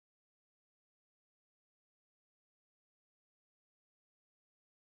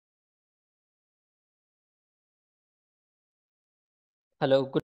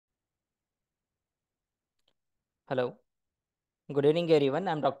Hello, hello. Good evening, everyone.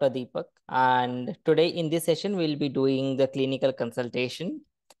 I'm Dr. Deepak, and today in this session we'll be doing the clinical consultation.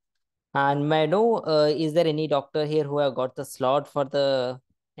 And may I know, is there any doctor here who have got the slot for the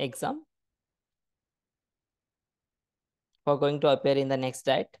exam for going to appear in the next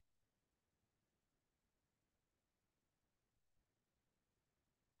date?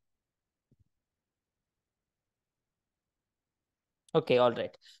 Okay, all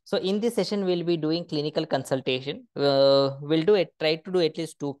right. So in this session, we'll be doing clinical consultation. We'll try to do at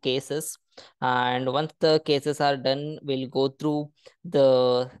least 2 cases. And once the cases are done, we'll go through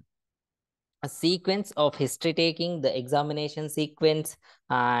the a sequence of history taking, the examination sequence,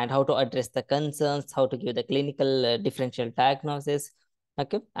 and how to address the concerns, how to give the clinical differential diagnosis,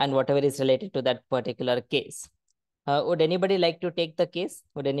 okay, and whatever is related to that particular case. Would anybody like to take the case?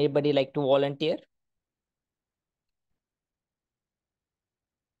 Would anybody like to volunteer?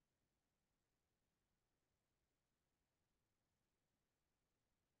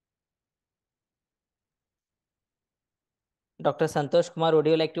 Dr. Santosh Kumar, would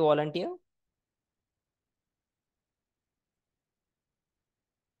you like to volunteer?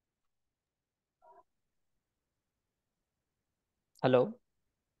 Hello.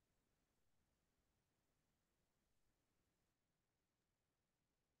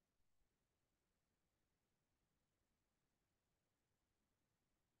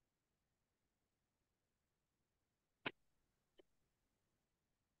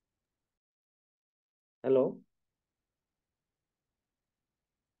 Hello.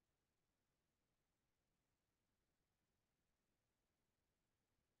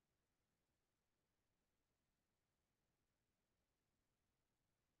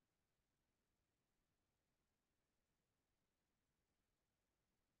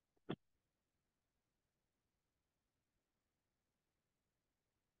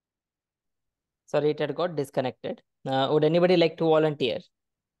 Sorry, it had got disconnected. Would anybody like to volunteer?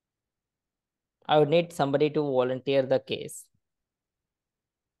 I would need somebody to volunteer the case.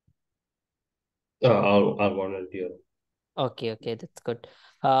 I'll volunteer. Okay, that's good.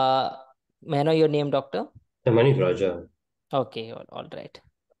 May I know your name, doctor? My name is Raja. Okay, all right.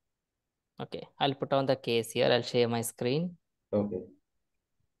 Okay, I'll put on the case here. I'll share my screen. Okay.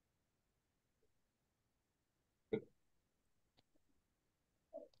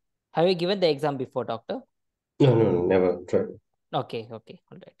 Have you given the exam before, doctor? No, never tried. Okay, all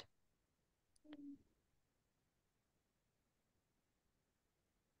right.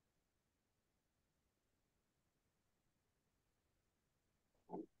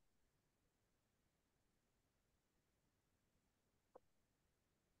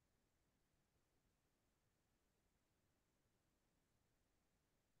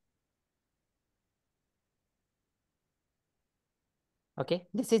 Okay,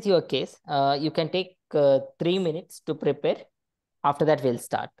 this is your case. You can take 3 minutes to prepare. After that, we'll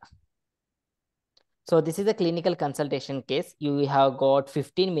start. So this is a clinical consultation case. You have got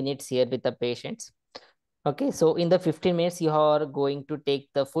 15 minutes here with the patients. Okay, so in the 15 minutes, you are going to take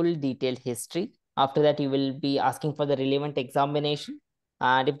the full detailed history. After that, you will be asking for the relevant examination.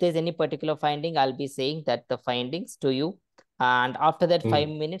 And if there's any particular finding, I'll be saying that the findings to you. And after that, 5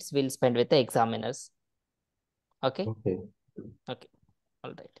 minutes we'll spend with the examiners. Okay. Okay. Okay.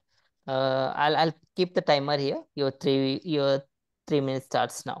 All right. I'll keep the timer here. Your 3 minutes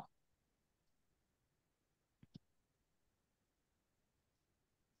starts now.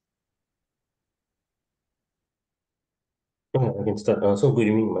 I can start. So good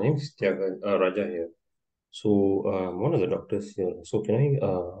evening. My name is Raja here. So one of the doctors here. So can I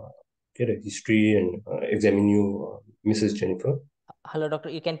get a history and examine you, Mrs. Jennifer? Hello,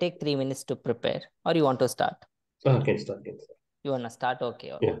 doctor. You can take 3 minutes to prepare, or you want to start? Can start. You wanna start?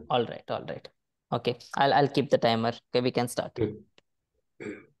 Okay. Yeah. All right. Okay. I'll keep the timer. Okay, we can start.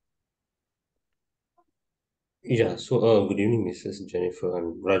 Yeah. So good evening, Mrs. Jennifer.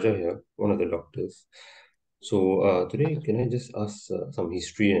 I'm Raja here, one of the doctors. So today, can I just ask some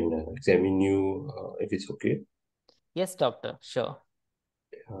history and examine you, if it's okay? Yes, doctor. Sure.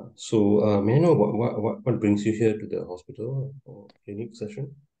 So, may I know what brings you here to the hospital or clinic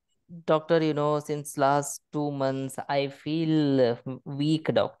session? Doctor, since last 2 months, I feel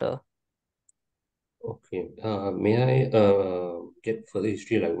weak, doctor. Okay. May I get further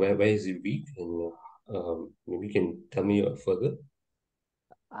history, like where is it weak, and maybe you can tell me further.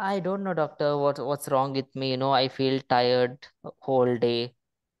 I don't know, doctor, what's wrong with me. I feel tired whole day.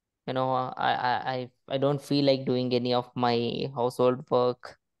 I don't feel like doing any of my household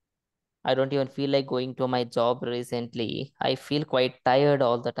work. I don't even feel like going to my job recently. I feel quite tired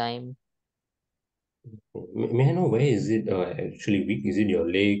all the time. May I know where is it actually weak? Is it your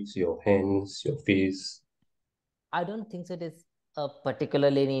legs, your hands, your face? I don't think so. It is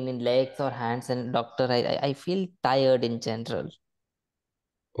particularly in legs or hands. And doctor, I feel tired in general.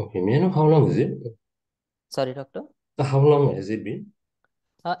 Okay, may I know how long is it? Sorry, doctor. How long has it been?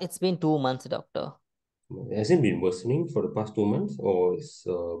 It's been 2 months, doctor. Has it been worsening for the past 2 months, or is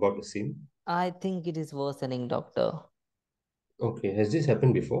about the same? I think it is worsening, doctor. Okay, has this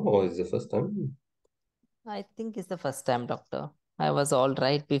happened before, or is it the first time? I think it's the first time, doctor. I was all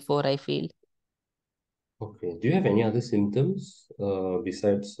right before, I feel. Okay, do you have any other symptoms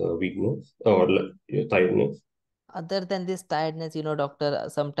besides weakness or like your tiredness? Other than this tiredness, doctor,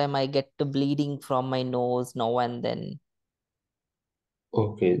 sometime I get the bleeding from my nose now and then.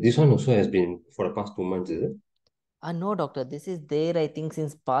 Okay, this one also has been for the past 2 months, is it? No, doctor, this is there, I think,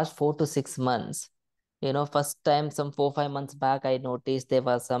 since past 4 to 6 months. First time some 4, 5 months back, I noticed there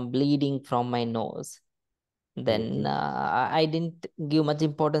was some bleeding from my nose. Then Okay. I didn't give much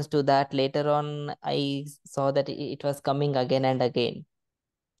importance to that. Later on, I saw that it was coming again and again.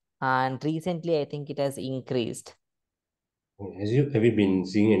 And recently, I think it has increased. Have you been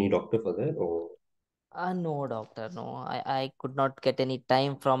seeing any doctor for that, or No, doctor, no. I could not get any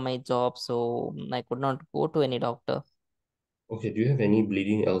time from my job, so I could not go to any doctor. okay? Do you have any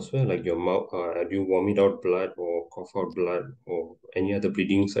bleeding elsewhere, like your mouth? Do you vomit out blood or cough out blood or any other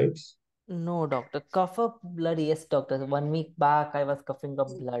bleeding sites? No, doctor. Cough up blood, yes, doctor. 1 week back, I was coughing up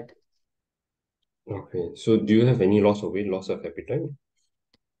blood. Okay, so do you have any loss of weight, loss of appetite,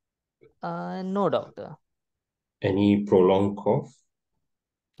 No, doctor. any prolonged cough?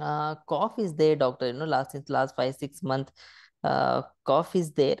 Cough is there, doctor. Since last 5, 6 months, cough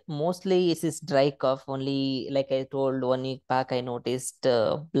is there. Mostly it is dry cough. Only like I told 1 week back, I noticed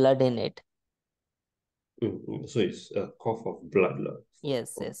blood in it. So it's a cough of blood, lah.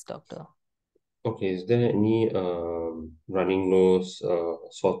 Yes, yes, doctor. Okay, is there any running nose,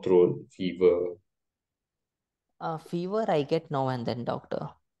 sore throat, fever? Fever I get now and then, doctor.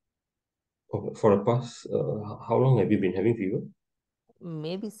 Okay, for the past, how long have you been having fever?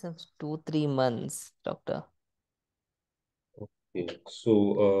 Maybe some 2, 3 months, doctor. Okay,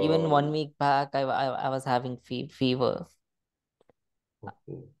 so Even 1 week back, I was having fever.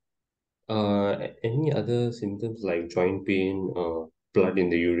 okay. Any other symptoms like joint pain, blood in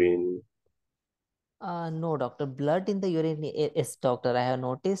the urine? No, doctor. Blood in the urine is, doctor. I have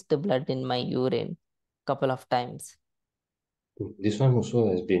noticed the blood in my urine couple of times. This one also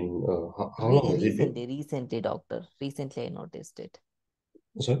has been, how long has it been? Recently, doctor. Recently, I noticed it.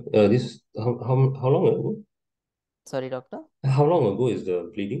 Sorry, how long ago? Sorry, doctor. How long ago is the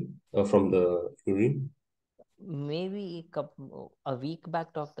bleeding from the urine? Maybe a week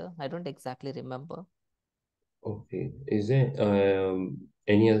back, doctor. I don't exactly remember. Okay. Is there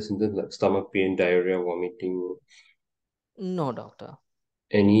any other symptoms like stomach pain, diarrhea, vomiting, No, doctor.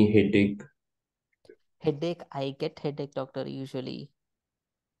 any headache? Headache. I get headache, doctor, usually.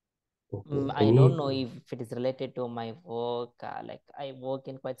 Okay. I don't Any know if it is related to my work. Like I work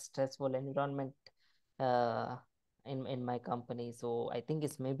in quite stressful environment uh, in my company, so I think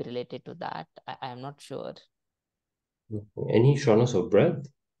it's maybe related to that. I am not sure. any shortness of breath,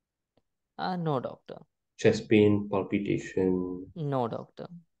 No, doctor. chest pain, palpitation, No, doctor.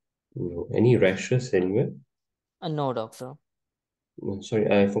 any rashes anywhere? No, doctor. Sorry,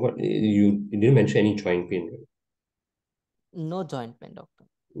 I forgot. You didn't mention any joint pain, right? No joint pain, doctor.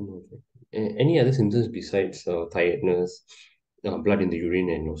 No. Any other symptoms besides tiredness, blood in the urine,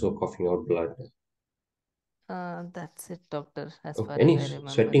 and also coughing out blood? That's it, doctor. As Okay. far as Any I remember,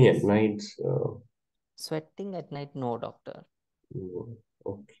 sweating at yes. nights? Sweating at night, no, doctor. No.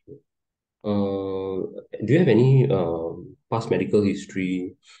 Okay. Do you have any past medical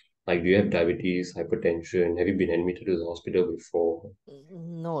history? Like, do you have diabetes, hypertension? Have you been admitted to the hospital before?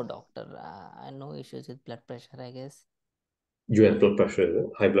 No, doctor. No issues with blood pressure, I guess. Do you have blood pressure, is it?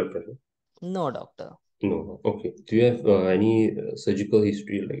 High blood pressure? No, doctor. No. Okay. Do you have any surgical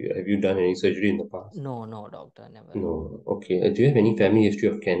history? Like, have you done any surgery in the past? No, no, doctor, never. No. Okay. Do you have any family history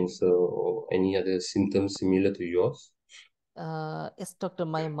of cancer or any other symptoms similar to yours? Yes, doctor.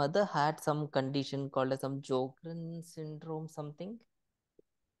 My mother had some condition called as some Jogren syndrome, something.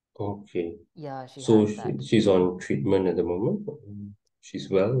 Okay. Yeah, she So has that. she's on treatment at the moment. She's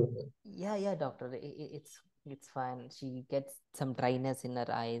well. Yeah, yeah, doctor. It's fine. She gets some dryness in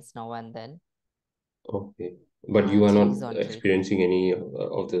her eyes now and then, Okay. But you and are she is not on treatment. experiencing any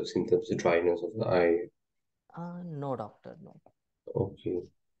of the symptoms, the dryness of the eye. No, doctor, no. Okay.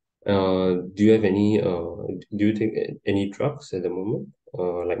 Do you have any, do you take any drugs at the moment?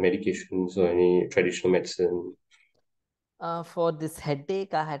 Like medications or any traditional medicine? For this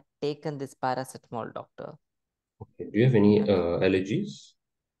headache, I had taken this paracetamol, doctor. Okay. Do you have any Okay. allergies?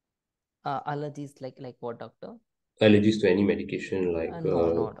 Allergies like what, doctor? Allergies to any medication like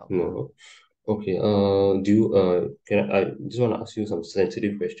No, no, doctor. no. Okay. Do you can I just want to ask you some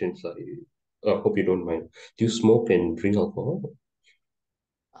sensitive questions? I hope you don't mind. Do you smoke and drink alcohol?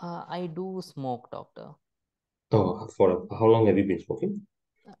 I do smoke, doctor. Oh, for how long have you been smoking?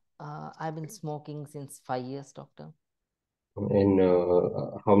 I've been smoking since 5 years, doctor. And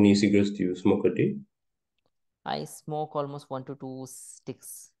how many cigarettes do you smoke a day? I smoke almost 1 to 2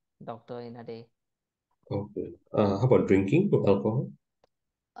 sticks, doctor, in a day. Okay. How about drinking alcohol?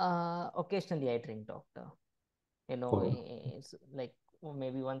 Occasionally I drink, doctor. Oh, It's like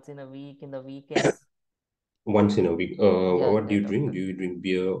maybe once in a week in the weekends. once in a week. Yeah, What do yeah, you drink? doctor. Do you drink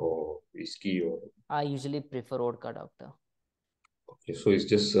beer or whiskey or? I usually prefer vodka, doctor. Okay, so it's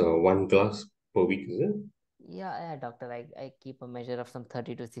just one glass per week, is it? Yeah, yeah, doctor. I keep a measure of some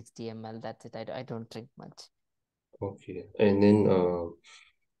 30 to 60 ml. That's it. I don't drink much. Okay. And then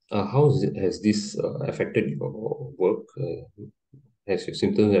has this affected your work? Has your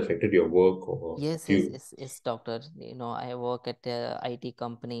symptoms affected your work or Yes, do yes, you? yes, yes, doctor. I work at a IT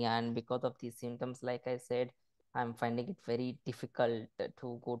company, and because of these symptoms, like I said, I'm finding it very difficult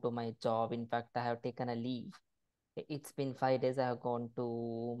to go to my job. In fact, I have taken a leave. It's been 5 days. I have gone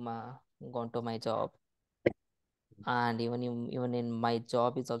to my job, and even in my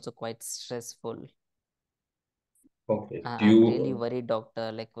job is also quite stressful. Okay. Do I'm really you, worried,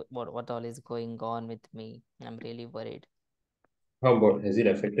 doctor. Like what all is going on with me? I'm really worried. how about, has it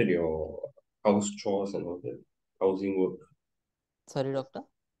affected your house chores and all that, housing work? Sorry, doctor.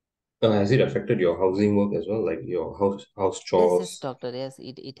 Has it affected your housing work as well, like your house Yes, yes, chores? doctor. Yes,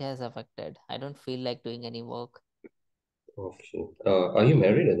 it has affected. I don't feel like doing any work. Okay. Are you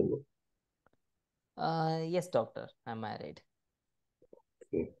married at the moment? Yes, doctor. I'm married.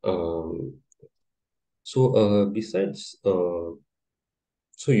 Okay. So besides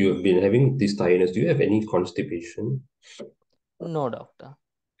so you have been having this tiredness. Do you have any constipation? No, doctor.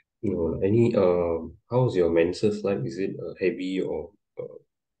 No. Any how's your menses like? Is it heavy or uh,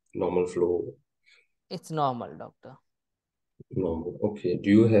 normal flow? It's normal, doctor. Normal. Okay. Do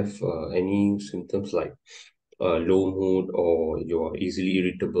you have any symptoms like low mood or you're easily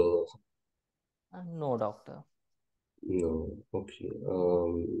irritable? No, doctor. No. Okay.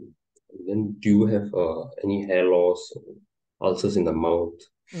 Then do you have any hair loss or ulcers in the mouth?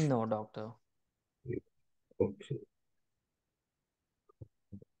 No, doctor. Okay.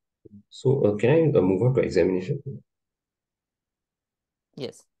 So can I move on to examination?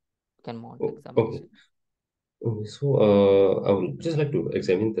 Yes, can mount Oh, okay. examination. Okay, so I would just like to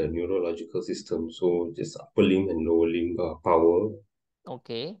examine the neurological system. So just upper limb and lower limb power.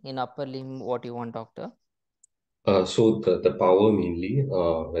 Okay, in upper limb, what you want, doctor? So the power mainly,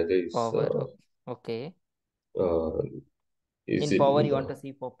 whether it's Power. Okay. uh, is In it power, you want to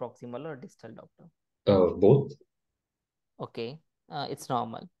see for proximal or distal, doctor? both Okay. It's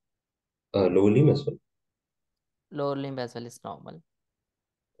normal. lower limb as well, Lower limb as well is normal.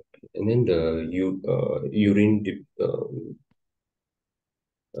 and then the urine dip,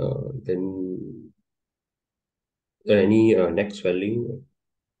 then any neck swelling.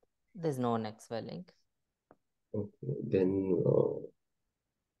 There's no neck swelling. Okay. Then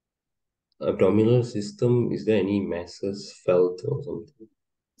abdominal system. Is there any masses felt or something?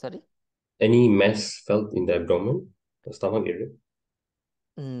 Sorry? Any mass felt in the abdomen, the stomach area?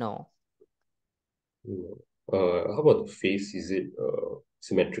 No. No. How about the face? Is it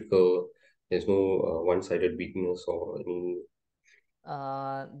symmetrical? There's no one-sided weakness or any.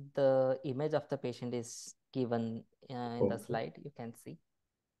 The image of the patient is given in the Okay. slide. You can see.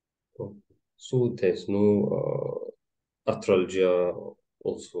 Okay. So there's no arthralgia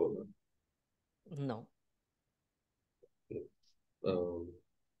also. No. Um,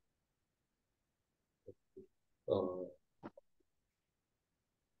 uh,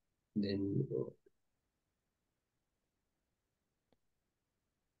 then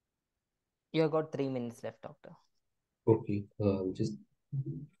You have got 3 minutes left, doctor. okay. Just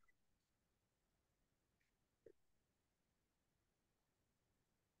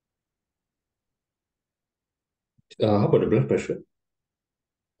how about the blood pressure?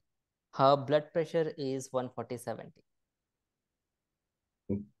 Her blood pressure is 140/70.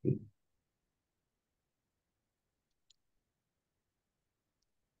 Okay.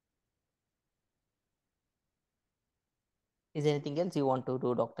 Is there anything else you want to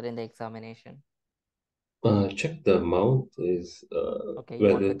do, doctor, in the examination? Check the mouth is Okay, you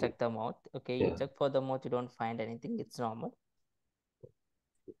want to whether check the mouth. Okay, you yeah, check for the mouth, you don't find anything. It's normal.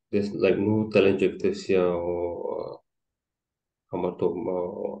 there's like no telangiectasia or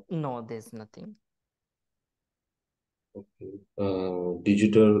teratoma or No, there's nothing. okay.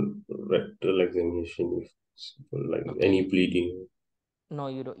 Digital rectal examination, if like any Okay. bleeding. No,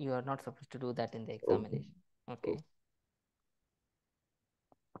 you don't, you are not supposed to do that in the Okay. examination. Okay.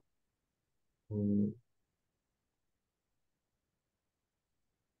 Mm,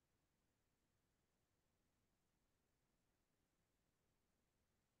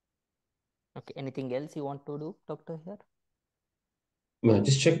 Okay. Anything else you want to do, doctor, here?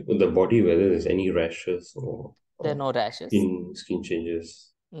 just check the body whether there's any rashes or There are no rashes. skin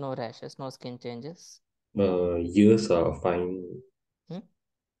changes. No rashes, no skin changes. Ears are fine. Hmm?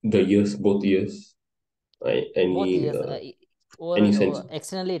 The ears, both ears. Both Any ears,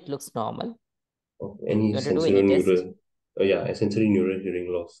 externally it looks normal. any You want to do any test? sensorineural, sensory neural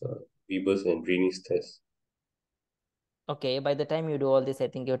hearing loss, Weber's and Rini's test. Okay, by the time you do all this, I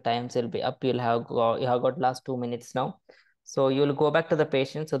think your times will be up. You have got last 2 minutes now. So you'll go back to the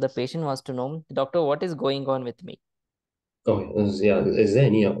patient. So the patient wants to know, doctor, what is going on with me? Oh, yeah. Is there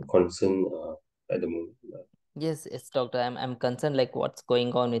any concern at the moment? Yes, doctor. I'm concerned like what's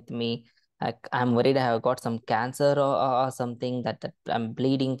going on with me. Like I'm worried I have got some cancer or something that I'm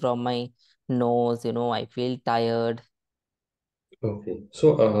bleeding from my nose, I feel tired. Okay.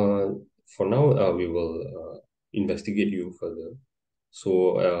 So, for now, we will investigate you further.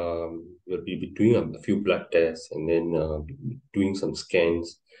 So, we'll be doing a few blood tests and then doing some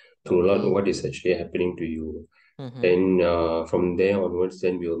scans to rule out Okay. what is actually happening to you. Mm-hmm. Then, from there onwards,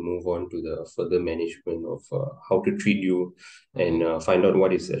 then we'll move on to the further management of how to treat you and Mm-hmm. find out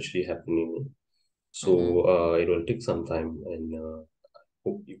what is actually happening. Mm-hmm. So, it will take some time, and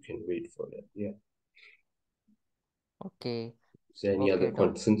hope you can wait for that. Yeah. Okay. Is there any other Okay,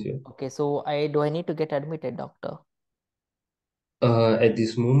 doc. concerns here? Okay, so I need to get admitted, doctor? At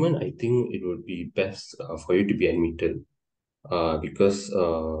this moment, I think it would be best for you to be admitted because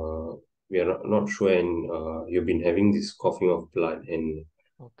we are not sure, and you've been having this coughing of blood, and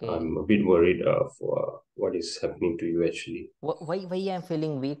Okay. I'm a bit worried for what is happening to you actually. Why I'm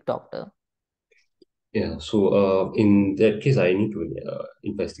feeling weak, doctor? Yeah, so in that case, I need to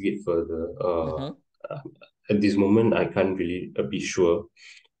investigate further. Mm-hmm. Uh, at this moment, I can't really be sure.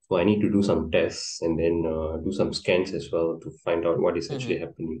 So I need to do some tests and then do some scans as well to find out what is actually Mm-hmm.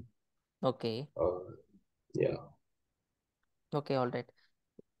 happening. Okay. Yeah. Okay, all right.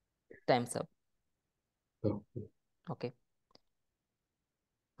 Time's up. Oh, Okay.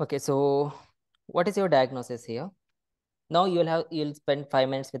 Okay, so what is your diagnosis here? Now you'll spend 5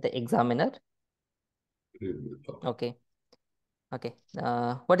 minutes with the examiner. mm, Okay. Okay.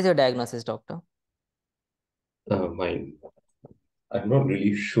 What is your diagnosis, doctor? mine. I'm not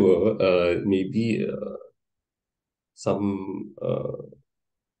really sure. Maybe some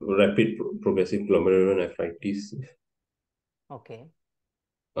rapid progressive glomerulonephritis. Okay.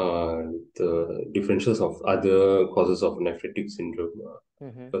 The differences of other causes of nephritic syndrome.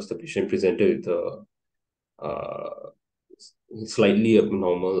 Mm-hmm. Because the patient presented with a slightly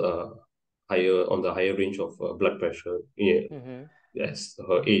abnormal, higher on the higher range of blood pressure, yeah, Mm-hmm. as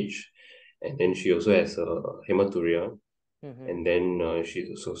her age, and then she also has hematuria, Mm-hmm. and then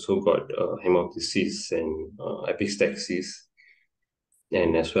she's also got hemoptysis and epistaxis,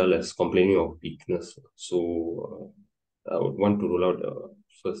 and as well as complaining of weakness. So I would want to rule out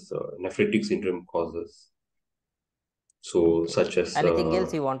first nephritic syndrome causes. So Okay. such as Anything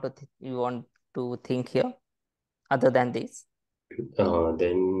else you want to think here other than this?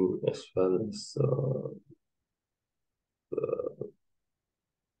 then as well as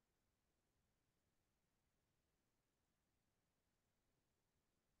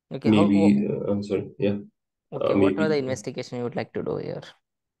Okay. maybe I'm sorry, yeah, Okay. What are the maybe. investigation you would like to do here?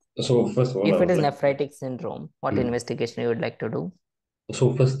 So first of all, I If it would is like nephritic syndrome, what investigation you would like to do?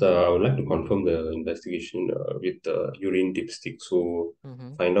 I would like to confirm the investigation with urine dipstick. So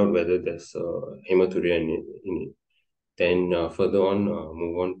Mm-hmm. find out whether there's hematuria in it. Then further on,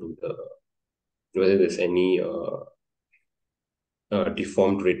 move on to the whether there's any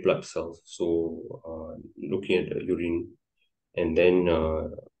deformed red blood cells. So looking at the urine and then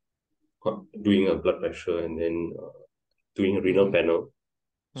doing a blood pressure and then doing a renal Mm-hmm. panel.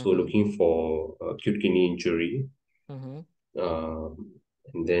 So Mm-hmm. looking for acute kidney injury, Mm-hmm.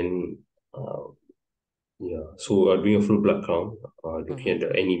 and then uh, yeah, so doing a full blood count, looking Mm-hmm. at the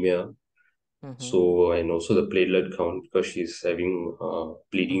anemia, Mm-hmm. so and also the platelet count because she's having Mm-hmm.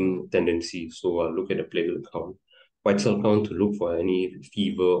 bleeding tendency. So I'll look at the platelet count, white cell count to look for any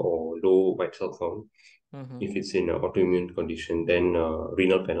fever or low white cell count. Mm-hmm. If it's in an autoimmune condition, then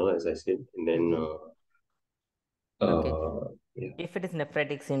renal panel, as I said, and then Mm-hmm. Okay. yeah. If it is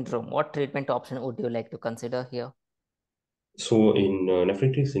nephritic syndrome, what treatment option would you like to consider here? So in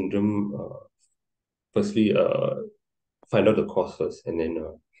nephritic syndrome, firstly, find out the cause first, and then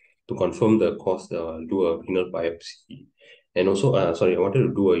to confirm the cause, do a renal biopsy. And also, sorry, I wanted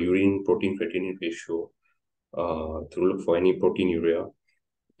to do a urine protein creatinine ratio to look for any proteinuria.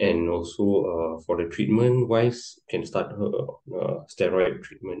 And also, for the treatment wise, can start steroid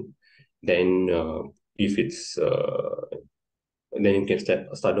treatment. Then, if it's then you can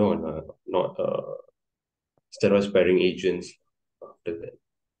start on not steroid sparing agents after that.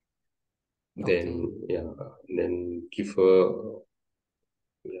 Okay. Then yeah, then give her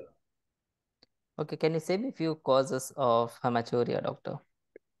yeah. Okay, can you say me a few causes of hematuria, doctor?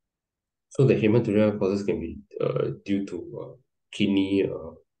 So the hematuria causes can be due to kidney,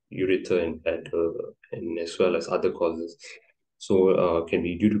 ureter, and bladder, and as well as other causes. So can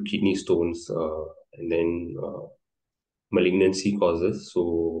be due to kidney stones, and then malignancy causes.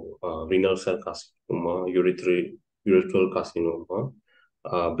 So renal cell carcinoma, urethral carcinoma,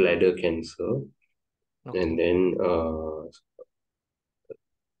 bladder cancer, Okay. and then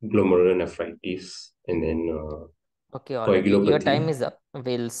glomerulonephritis, and then Okay, all right. Your time coagulopathy. is up.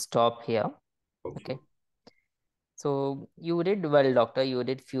 We'll stop here. Okay. Okay. So you did well, doctor. You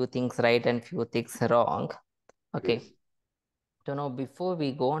did few things right and few things wrong. Okay. Yes. So now before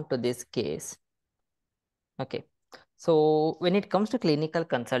we go on to this case, okay. So when it comes to clinical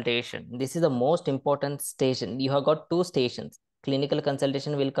consultation, this is the most important station. You have got two stations. Clinical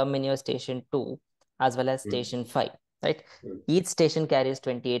consultation will come in your station 2 as well as Mm, station 5, right? mm, Each station carries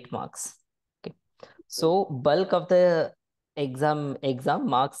 28 marks. Okay. mm, So bulk of the exam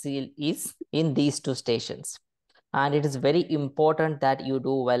marks is in these two stations. And it is very important that you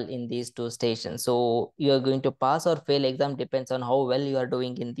do well in these two stations. So you are going to pass or fail exam depends on how well you are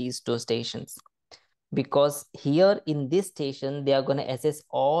doing in these two stations, because here in this station they are going to assess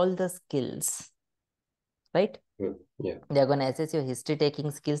all the skills, right? yeah. They're going to assess your history taking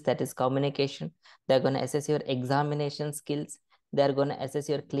skills, that is communication. They're going to assess your examination skills. They're going to assess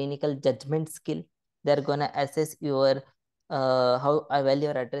your clinical judgment skill. They're going to assess your how well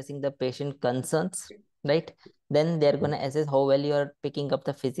you're addressing the patient concerns, right? Then they're going Mm, to assess how well you're picking up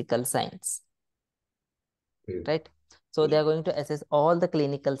the physical science, mm, right? So they yeah. are going to assess all the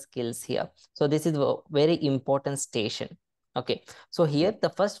clinical skills here. So this is a very important station. Okay. So here Mm, the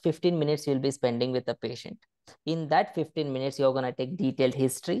first 15 minutes you'll be spending with the patient. In that 15 minutes, you're going to take detailed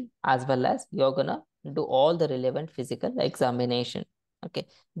history as well as you're going to do all the relevant physical examination. Okay.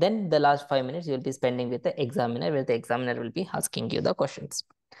 Then the last 5 minutes you'll be spending with the examiner, where the examiner will be asking you the questions.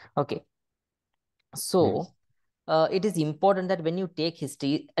 Okay. mm, So it is important that when you take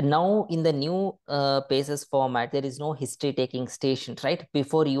history, now in the new PACES format, there is no history taking station, right?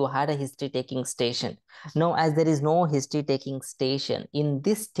 Before you had a history taking station. Now, as there is no history taking station, in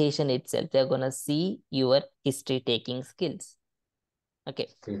this station itself, they're going to see your history taking skills. Okay.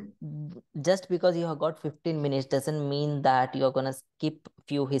 mm, Just because you have got 15 minutes doesn't mean that you're going to skip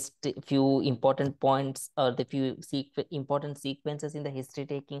few important points or the few important sequences in the history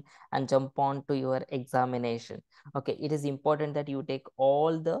taking and jump on to your examination. Okay, it is important that you take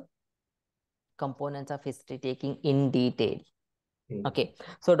all the components of history taking in detail. mm. Okay,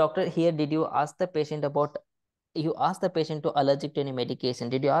 so doctor, here did you ask the patient about, you asked the patient to allergic to any medication?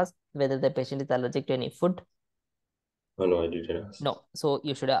 Did you ask whether the patient is allergic to any food? Oh no, I didn't ask. No, so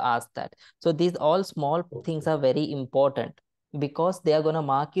you should have asked that. So these all small things Okay. are very important because they are going to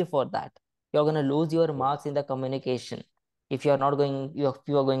mark you for that. You're going to lose your Okay. marks in the communication if you're not going, you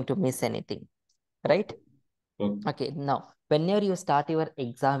are going to miss anything, right? Okay. Okay. Okay, now whenever you start your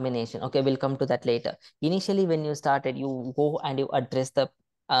examination, okay, we'll come to that later. Initially, when you started, you go and you address the,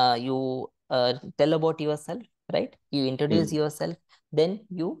 you tell about yourself, right? You introduce Mm, yourself, then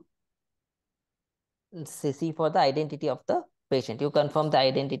you see for the identity of the patient. You confirm the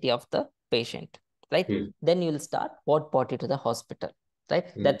identity of the patient, right? mm, Then you'll start what brought you to the hospital, right?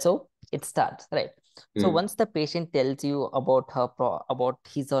 mm, That's how it starts, right? So mm, once the patient tells you about about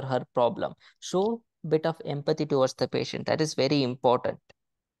his or her problem, show bit of empathy towards the patient. That is very important,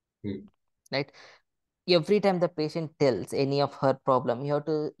 mm, right? Every time the patient tells any of her problem, you have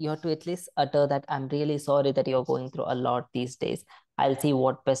to at least utter that I'm really sorry that you're going through a lot these days. I'll see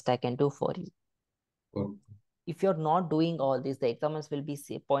what best I can do for you. oh, If you're not doing all this, the examiners will be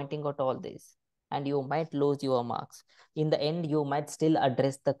pointing out all this and you might lose your marks. In the end, you might still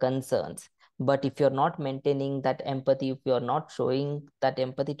address the concerns. But if you're not maintaining that empathy, if you're not showing that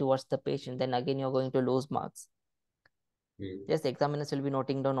empathy towards the patient, then again, you're going to lose marks. mm, Yes, the examiners will be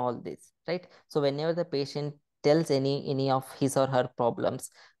noting down all this, right? So whenever the patient tells any of his or her problems,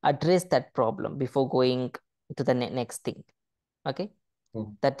 address that problem before going to the next thing. Okay.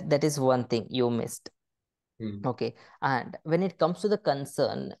 oh, That is one thing you missed. Okay. And when it comes to the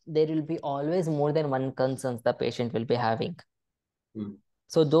concern, there will be always more than one concerns the patient will be having.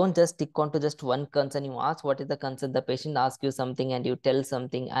 So don't just stick on to just one concern. You ask what is the concern, the patient asks you something and you tell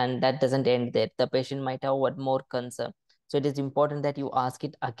something, and that doesn't end there. The patient might have one more concern. So it is important that you ask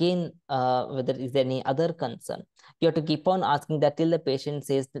it again, whether is there any other concern. You have to keep on asking that till the patient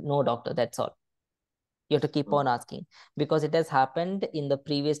says, no, doctor, that's all. You have to keep on asking, because it has happened in the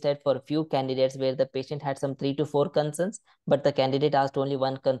previous slide for a few candidates where the patient had some 3 to 4 concerns, but the candidate asked only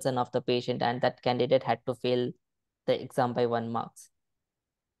one concern of the patient, and that candidate had to fail the exam by 1 marks.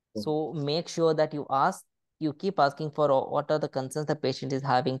 So make sure that you keep asking for what are the concerns the patient is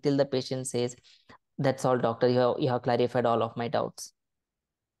having till the patient says, that's all, doctor, you have clarified all of my doubts.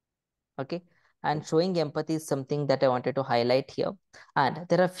 Okay. And showing empathy is something that I wanted to highlight here. And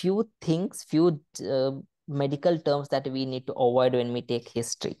there are few things, few medical terms that we need to avoid when we take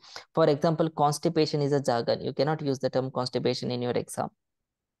history. For example, constipation is a jargon. You cannot use the term constipation in your exam.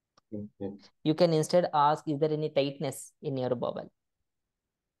 You can instead ask, is there any tightness in your bowel?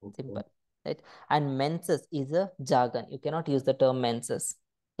 Simple, right? And menses is a jargon. You cannot use the term menses.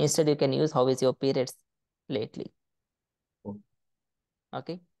 Instead, you can use how is your periods lately.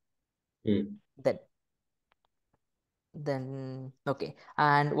 Okay. Then okay.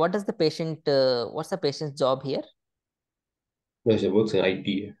 And what does the patient? What's the patient's job here? Yeah, she works in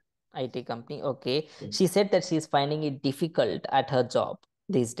IT. IT company. Okay. She said that she's finding it difficult at her job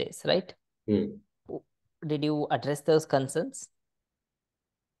these days, right? Did you address those concerns?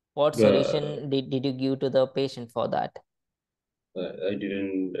 What solution did you give to the patient for that? I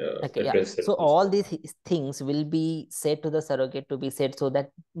didn't Okay, yeah. address that. So all these things will be said to the surrogate to be said, so that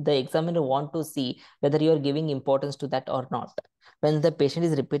the examiner want to see whether you are giving importance to that or not. When the patient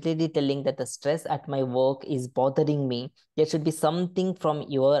is repeatedly telling that the stress at my work is bothering me, there should be something from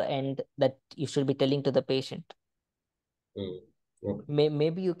your end that you should be telling to the patient.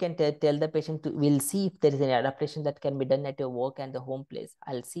 Maybe you can tell the patient we'll see if there is any adaptation that can be done at your work and the home place.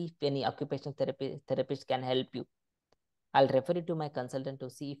 I'll see if any occupational therapist can help you. I'll refer it to my consultant to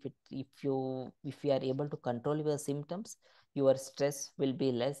see if you are able to control your symptoms, your stress will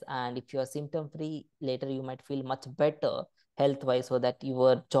be less, and if you are symptom free, later you might feel much better health wise, so that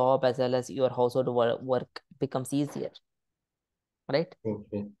your job as well as your household work becomes easier, right?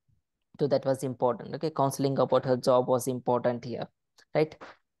 Okay. So that was important. Okay, counseling about her job was important here, right?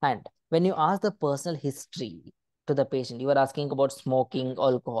 And when you ask the personal history to the patient, you are asking about smoking,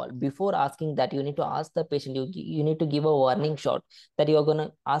 alcohol. Before asking that, you need to ask the patient, you need to give a warning shot that you are going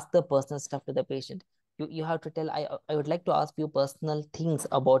to ask the personal stuff to the patient. You have to tell, I would like to ask you personal things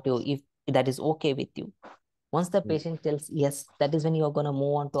about you, if that is okay with you. Once the patient tells yes, that is when you are going to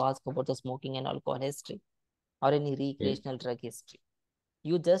move on to ask about the smoking and alcohol history or any recreational drug history.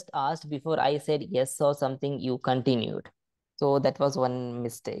 You just asked before I said yes or something, you continued. So that was one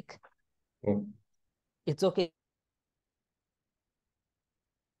mistake. It's okay.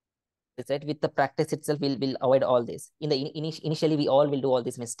 Right? With the practice itself, we'll avoid all this. In the initially, we all will do all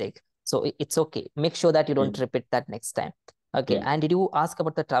this mistake. So it's okay. Make sure that you don't repeat that next time. Okay. And did you ask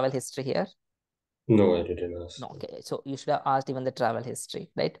about the travel history here? No, I didn't ask. No. Okay. So you should have asked even the travel history,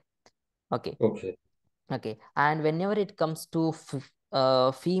 right? Okay. Okay. And whenever it comes to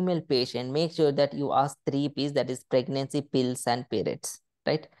female patient, make sure that you ask 3 P's, that is pregnancy, pills, and periods,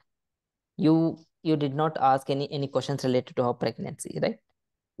 right? You did not ask any questions related to her pregnancy, right?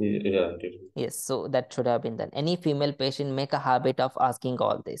 Yeah, I didn't. Yes, so that should have been done. Any female patient, make a habit of asking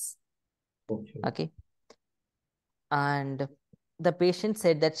all this. Okay. And the patient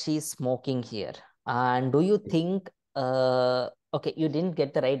said that she's smoking here. And do you think, okay, you didn't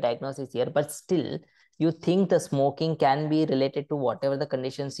get the right diagnosis here, but still, you think the smoking can be related to whatever the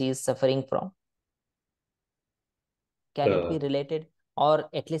condition she is suffering from? Can it be related, or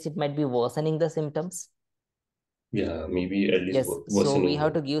at least it might be worsening the symptoms? Yeah, maybe at least Yes, so we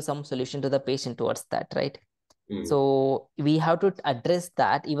have to give some solution to the patient towards that, right? So we have to address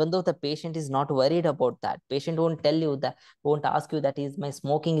that, even though the patient is not worried about that. Patient won't tell you that, won't ask you that is my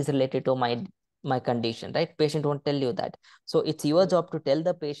smoking is related to my condition, right? Patient won't tell you that. So it's your job to tell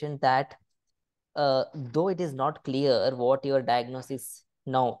the patient that though it is not clear what your diagnosis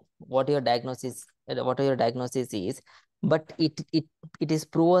now, what your diagnosis is, but it is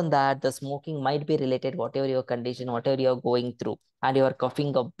proven that the smoking might be related, whatever your condition, whatever you're going through, and you are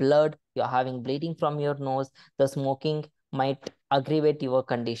coughing up blood, you're having bleeding from your nose, the smoking might aggravate your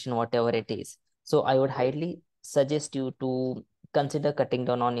condition, whatever it is. So I would highly suggest you to consider cutting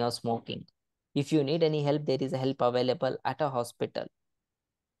down on your smoking. If you need any help, there is a help available at a hospital.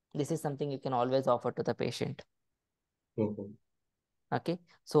 This is something you can always offer to the patient. Okay,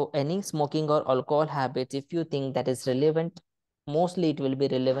 so any smoking or alcohol habits, if you think that is relevant, mostly it will be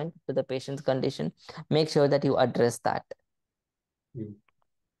relevant to the patient's condition, make sure that you address that.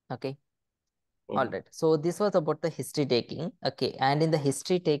 Okay. All right. So this was about the history taking. Okay. And in the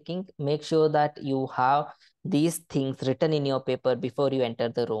history taking, make sure that you have these things written in your paper before you enter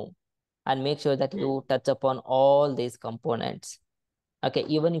the room, and make sure that you touch upon all these components. Okay.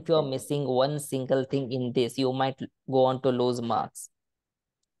 Even if you are missing one single thing in this, you might go on to lose marks.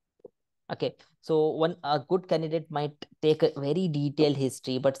 Okay. So a good candidate might take a very detailed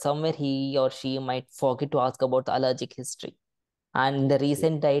history, but somewhere he or she might forget to ask about the allergic history. And in the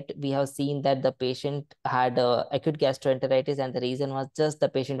recent diet, we have seen that the patient had acute gastroenteritis, and the reason was just the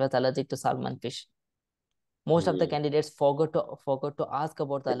patient was allergic to salmon fish. Most of the candidates forgot to ask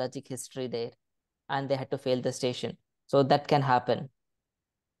about the allergic history there, and they had to fail the station. So that can happen.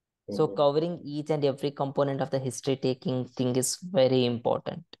 So covering each and every component of the history taking thing is very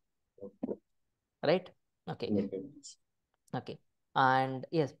important. Right? Okay. Okay. And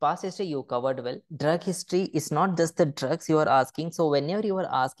yes, past history you covered well. Drug history is not just the drugs you are asking. So whenever you are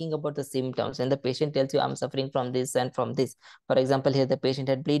asking about the symptoms and the patient tells you I'm suffering from this and from this, for example, here the patient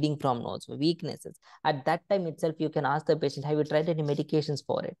had bleeding from nose, weaknesses. At that time itself, you can ask the patient, have you tried any medications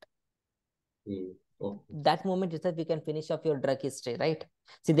for it? That moment itself, we can finish off your drug history, right?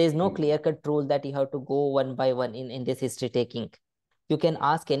 See, there is no clear-cut rule that you have to go one by one in this history taking. You can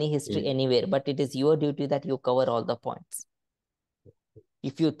ask any history anywhere, but it is your duty that you cover all the points.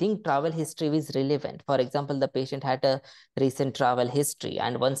 If you think travel history is relevant, for example, the patient had a recent travel history,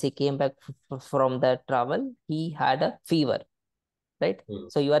 and once he came back from the travel, he had a fever, right?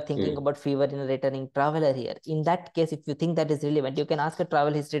 So you are thinking about fever in a returning traveler here. In that case, if you think that is relevant, you can ask a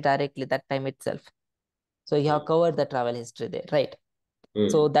travel history directly that time itself. So you have covered the travel history there, right?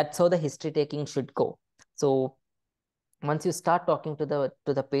 So that's how the history taking should go. So once you start talking to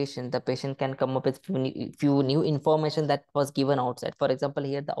the patient can come up with few new information that was given outside. For example,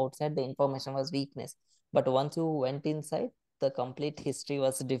 here the outside the information was weakness, but once you went inside, the complete history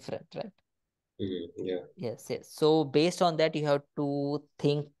was different, right? Yes. So based on that, you have to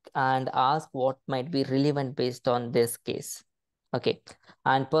think and ask what might be relevant based on this case. Okay.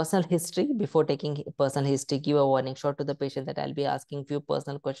 And personal history, before taking personal history, give a warning shot to the patient that I'll be asking few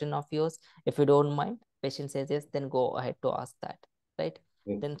personal question of yours. If you don't mind, patient says yes, then go ahead to ask that, right?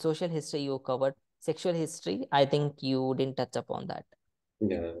 Then social history you covered. Sexual history, I think you didn't touch upon that.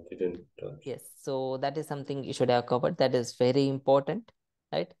 Yeah, I didn't. Yes. So that is something you should have covered. That is very important,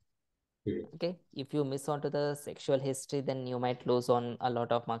 right? Okay. If you miss on to the sexual history, then you might lose on a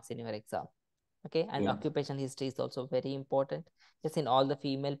lot of marks in your exam. Okay. And occupation history is also very important. Yes, in all the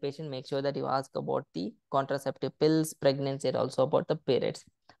female patient, make sure that you ask about the contraceptive pills, pregnancy, and also about the periods,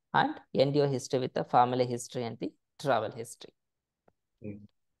 and end your history with the family history and the travel history.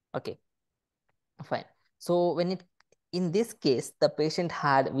 Okay, fine. So in this case, the patient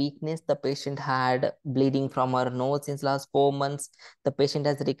had weakness, the patient had bleeding from her nose since last 4 months, the patient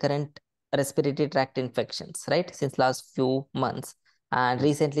has recurrent respiratory tract infections, right, since last few months. And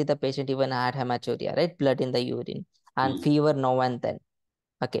recently the patient even had hematuria, right, blood in the urine, and fever now and then.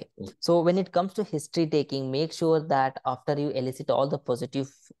 Okay. So when it comes to history taking, make sure that after you elicit all the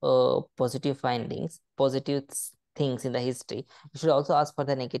positive findings, positive things in the history, you should also ask for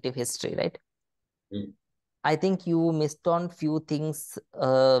the negative history, right? I think you missed on few things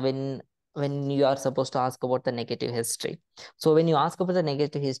when you are supposed to ask about the negative history. So when you ask about the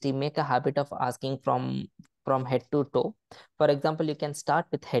negative history, make a habit of asking from head to toe. For example, you can start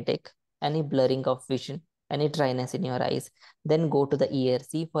with headache, any blurring of vision, any dryness in your eyes, then go to the ear,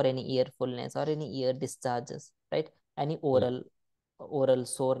 see for any ear fullness or any ear discharges, right? Any oral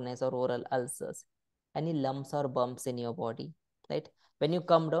soreness or oral ulcers, any lumps or bumps in your body, right? When you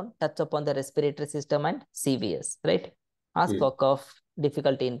come down, touch upon the respiratory system and CVS, right? Ask for cough,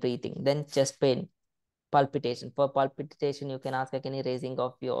 difficulty in breathing, then chest pain, palpitation. For palpitation, you can ask like any raising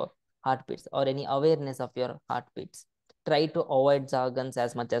of your heartbeats or any awareness of your heartbeats. Try to avoid jargons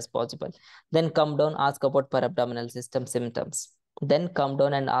as much as possible. Then come down, ask about para-abdominal system symptoms. Then come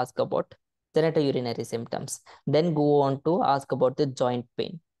down and ask about genitourinary symptoms. Then go on to ask about the joint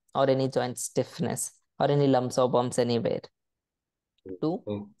pain or any joint stiffness or any lumps or bumps anywhere,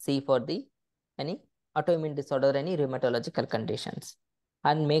 to see for the any autoimmune disorder, any rheumatological conditions.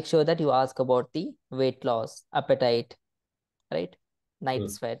 And make sure that you ask about the weight loss, appetite, right? Night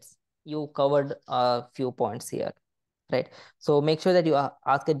sweats. You covered a few points here, right? So make sure that you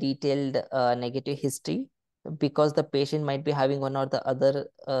ask a detailed negative history, because the patient might be having one or the other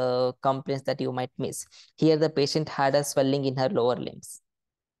complaints that you might miss. Here the patient had a swelling in her lower limbs.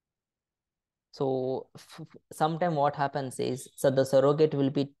 So sometime what happens is, so the surrogate will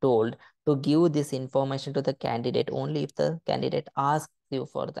be told to give this information to the candidate only if the candidate asks you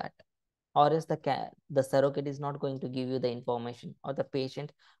for that, or else the surrogate is not going to give you the information, or the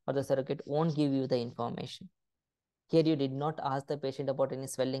patient or the surrogate won't give you the information. Here you did not ask the patient about any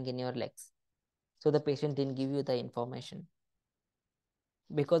swelling in your legs, so the patient didn't give you the information,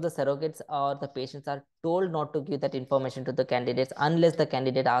 because the surrogates or the patients are told not to give that information to the candidates unless the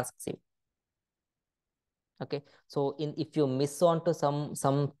candidate asks you. Okay, so if you miss on to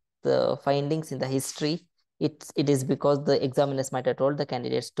some findings in the history, it is because the examiners might have told the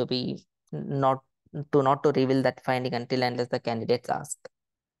candidates to be not to reveal that finding until unless the candidates ask.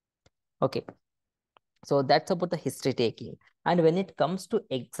 Okay, so that's about the history taking. And when it comes to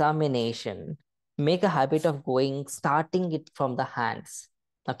examination, make a habit of starting it from the hands.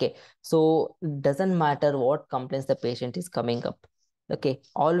 Okay, so doesn't matter what complaints the patient is coming up. Okay,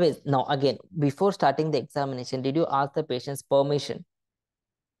 always. Now again, before starting the examination, did you ask the patient's permission?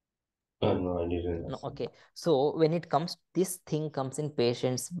 No, I didn't. No. Okay, so when it comes, this thing comes in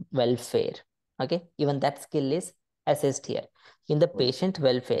patient's welfare. Okay, even that skill is assessed here. In the patient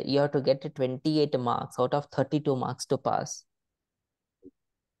welfare, you have to get 28 marks out of 32 marks to pass.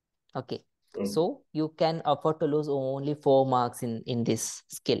 Okay, so you can afford to lose only 4 marks in this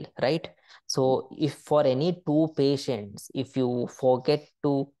skill, right? So if for any 2 patients, if you forget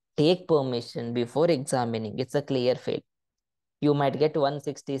to take permission before examining, it's a clear fail. You might get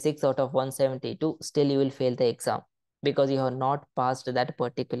 166 out of 172, still you will fail the exam because you have not passed that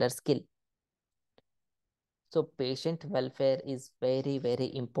particular skill. So patient welfare is very,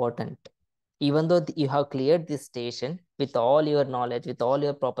 very important. Even though you have cleared this station with all your knowledge, with all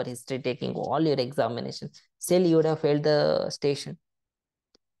your proper history taking, all your examination, still you would have failed the station.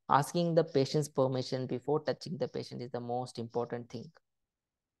 Asking the patient's permission before touching the patient is the most important thing.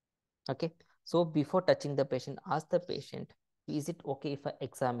 Okay, so before touching the patient, ask the patient, is it okay if I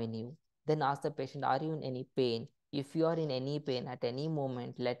examine you? Then ask the patient, are you in any pain? If you are in any pain at any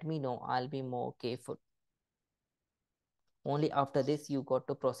moment, let me know. I'll be more careful. Only after this, you got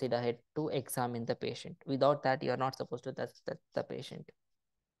to proceed ahead to examine the patient. Without that, you're not supposed to touch the patient.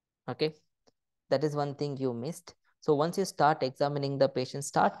 Okay, that is one thing you missed. So once you start examining the patient,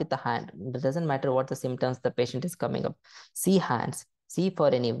 start with the hand. It doesn't matter what the symptoms the patient is coming up. See hands, see for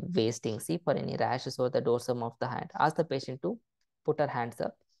any wasting, see for any rashes over the dorsum of the hand. Ask the patient to put her hands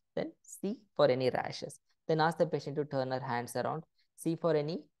up, then see for any rashes. Then ask the patient to turn her hands around, see for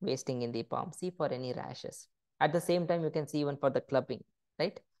any wasting in the palm, see for any rashes. At the same time, you can see even for the clubbing,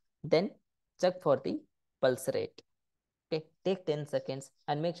 right? Then check for the pulse rate. Okay, take 10 seconds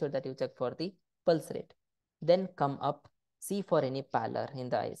and make sure that you check for the pulse rate. Then come up, see for any pallor in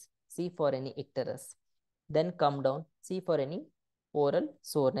the eyes, see for any icterus. Then come down, see for any oral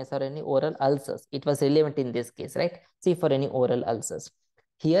soreness or any oral ulcers. It was relevant in this case, right? See for any oral ulcers.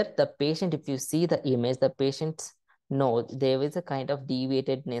 Here, the patient, if you see the image, the patient's nose, there is a kind of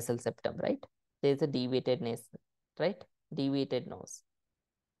deviated nasal septum, right? There is a deviated nasal, right? Deviated nose,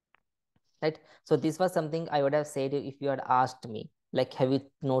 right? So this was something I would have said if you had asked me, like, have you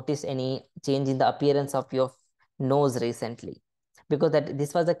noticed any change in the appearance of your nose recently? Because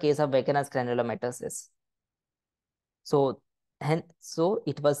this was the case of Wegener's granulomatosis. So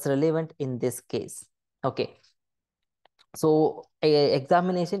it was relevant in this case. Okay. So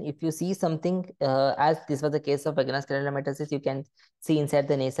examination, if you see something, as this was the case of Wegener's granulomatosis, you can see inside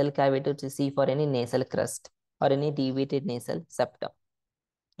the nasal cavity to see for any nasal crust or any deviated nasal septum,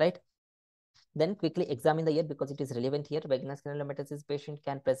 right? Then quickly examine the ear because it is relevant here. Wegener's granulomatosis patient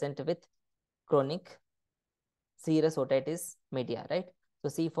can present with chronic serous otitis media, right? So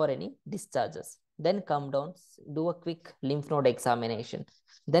see for any discharges. Then come down, do a quick lymph node examination.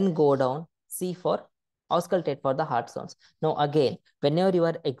 Then go down, see for auscultate for the heart sounds. Now again, whenever you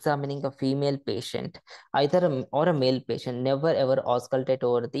are examining a female patient, either or a male patient, never ever auscultate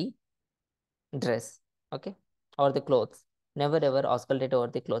over the dress, okay, or the clothes. Never ever auscultate over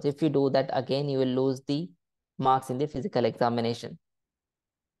the clothes. If you do that, again, you will lose the marks in the physical examination.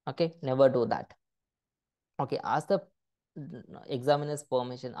 Okay, never do that. Okay, ask the examiner's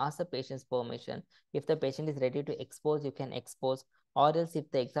permission, ask the patient's permission. If the patient is ready to expose, you can expose, or else if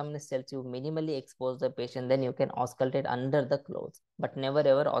the examiner tells you minimally expose the patient, then you can auscultate under the clothes, but never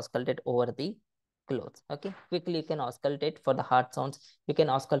ever auscultate over the clothes. Okay, quickly you can auscultate for the heart sounds. You can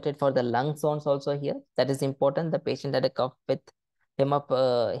auscultate for the lung sounds also here. That is important. The patient had a cough with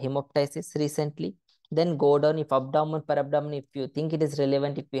hemoptysis recently. Then go down, if abdomen per abdomen, if you think it is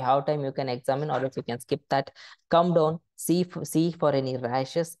relevant, if you have time, you can examine, or if you can skip that. Come down, see for any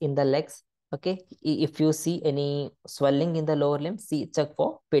rashes in the legs. Okay, if you see any swelling in the lower limb, check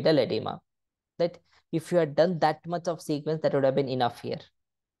for pedal edema. That if you had done that much of sequence, that would have been enough here.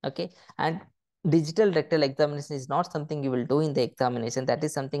 Okay, and digital rectal examination is not something you will do in the examination. That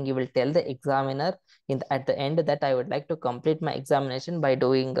is something you will tell the examiner at the end that I would like to complete my examination by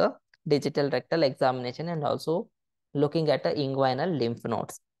doing a digital rectal examination and also looking at the inguinal lymph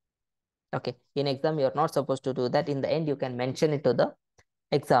nodes. Okay, in exam you are not supposed to do that. In the end you can mention it to the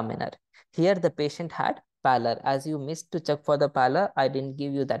examiner. Here the patient had pallor. As you missed to check for the pallor, I didn't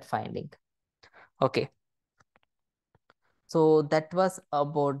give you that finding. Okay, so that was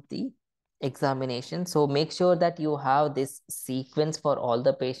about the examination. So make sure that you have this sequence for all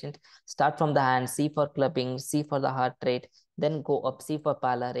the patient. Start from the hand, C for clubbing, C for the heart rate, then go up, C for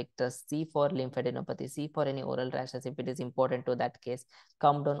pallor rectus, C for lymphadenopathy, C for any oral rashes if it is important to that case.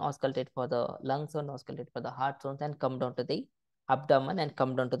 Come down, auscultate for the lungs or auscultate for the heart zones, and come down to the abdomen and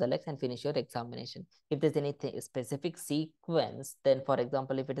come down to the legs and finish your examination. If there's any specific sequence, then for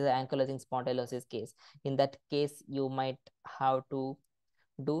example, if it is an ankylosing spondylosis case, in that case you might have to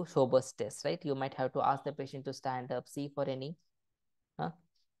do Schober's test, right? You might have to ask the patient to stand up, see for any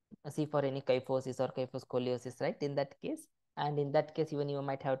kyphosis or kyphoscoliosis, right? In that case, and in that case even you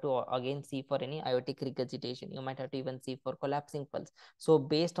might have to again see for any aortic regurgitation. You might have to even see for collapsing pulse. So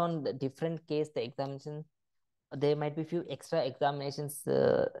based on the different case, the examination, there might be few extra examination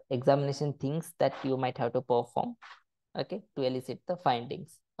things that you might have to perform, okay, to elicit the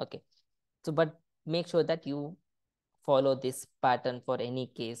findings. Okay, so but make sure that you follow this pattern for any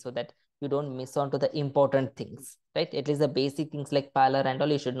case so that you don't miss on to the important things, right? At least the basic things like pallor and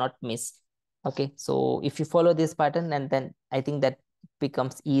all you should not miss. Okay, so if you follow this pattern, and then I think that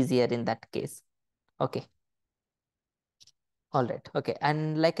becomes easier in that case. Okay. All right. Okay.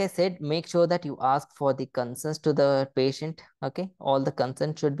 And like I said, make sure that you ask for the concerns to the patient. Okay. All the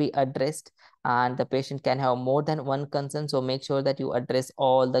concerns should be addressed, and the patient can have more than one concern. So make sure that you address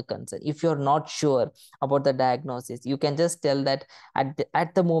all the concerns. If you're not sure about the diagnosis, you can just tell that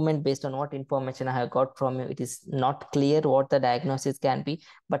at the moment, based on what information I have got from you, it is not clear what the diagnosis can be,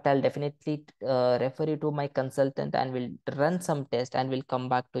 but I'll definitely refer you to my consultant and will run some tests and will come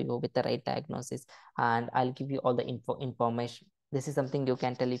back to you with the right diagnosis, and I'll give you all the information. This is something you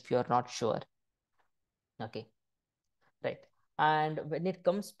can tell if you're not sure. Okay, right. And when it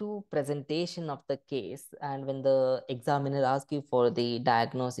comes to presentation of the case, and when the examiner asks you for the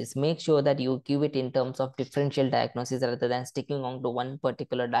diagnosis, make sure that you give it in terms of differential diagnosis rather than sticking on to one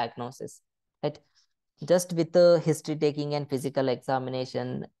particular diagnosis, right? Just with the history taking and physical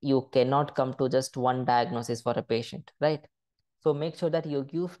examination, you cannot come to just one diagnosis for a patient, right? So make sure that you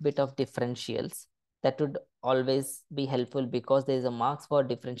give bit of differentials. That would always be helpful because there is a marks for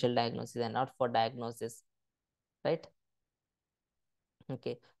differential diagnosis and not for diagnosis, right?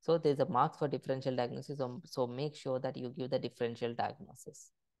 Okay, so there's a marks for differential diagnosis. So make sure that you give the differential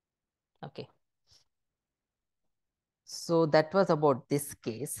diagnosis. Okay. So that was about this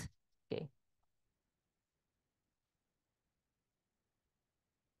case. Okay.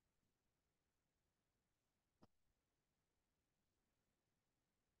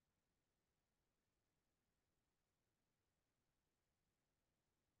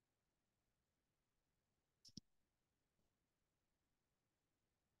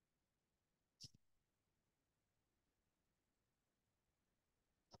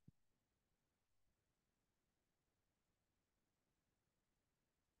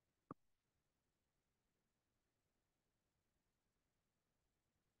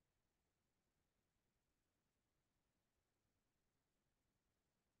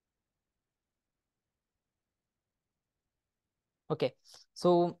 Okay.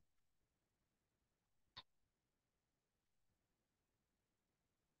 So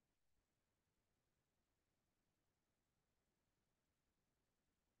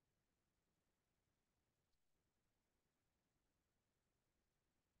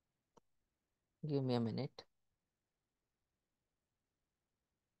give me a minute.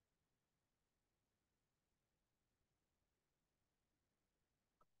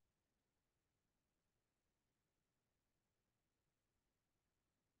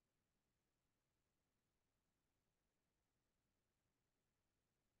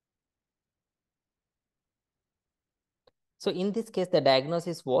 So in this case, the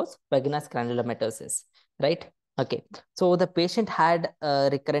diagnosis was vaginous granulomatosis, right? Okay. So the patient had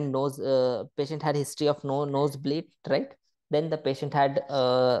recurrent nose, patient had history of nosebleed, right? Then the patient had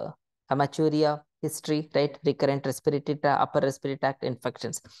hematuria, history, right? Recurrent respiratory upper respiratory tract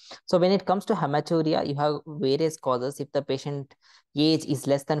infections. So when it comes to hematuria, you have various causes. If the patient age is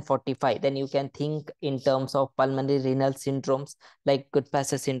less than 45, then you can think in terms of pulmonary renal syndromes like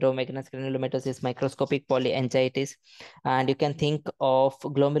Goodpasser syndrome, Wegener's granulomatosis, microscopic polyangiitis, and you can think of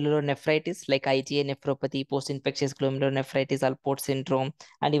glomerulonephritis like IgA nephropathy, post-infectious glomerulonephritis, Alport syndrome,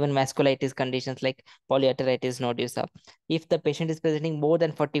 and even vasculitis conditions like polyarteritis nodosa. If the patient is presenting more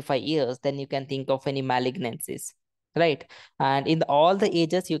than 45 years, then you can think of any malignancies, right? And in all the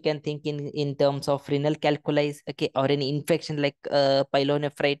ages, you can think in terms of renal calculi, okay, or any infection like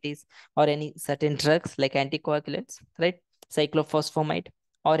pyelonephritis, or any certain drugs like anticoagulants, right? Cyclophosphamide,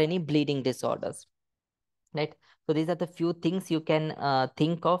 or any bleeding disorders, right? So these are the few things you can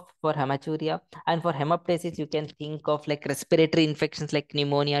think of for hematuria. And for hemoptysis, you can think of like respiratory infections like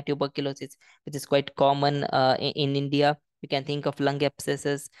pneumonia, tuberculosis, which is quite common in India. You can think of lung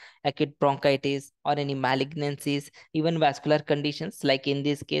abscesses, acute bronchitis, or any malignancies, even vascular conditions like in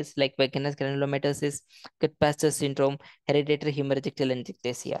this case like Wegener's granulomatosis, Goodpasser syndrome, hereditary hemorrhagic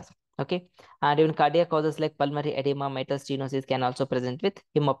telangiectasia. Okay, and even cardiac causes like pulmonary edema, mitral stenosis can also present with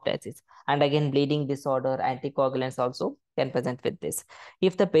hemoptysis. And again, bleeding disorder, anticoagulants also can present with this.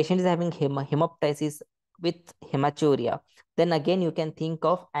 If the patient is having hemoptysis with hematuria, then again you can think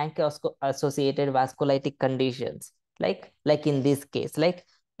of ANCA-associated vasculitic conditions, like in this case, like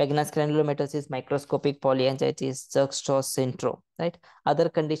Wegener's granulomatosis, microscopic polyangiitis, Church-Strauss syndrome, right? Other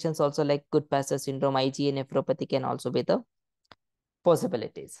conditions also like Goodpasser syndrome, IgA nephropathy can also be the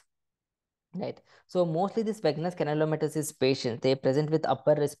possibilities. Right. So mostly this Wegener's granulomatosis patients, they present with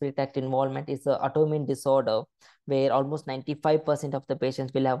upper respiratory tract involvement is an autoimmune disorder where almost 95% of the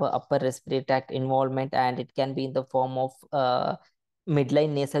patients will have a upper respiratory tract involvement, and it can be in the form of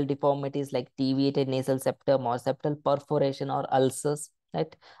midline nasal deformities like deviated nasal septum or septal perforation or ulcers,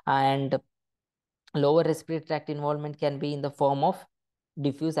 right? And lower respiratory tract involvement can be in the form of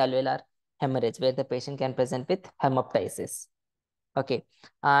diffuse alveolar hemorrhage where the patient can present with hemoptysis. Okay,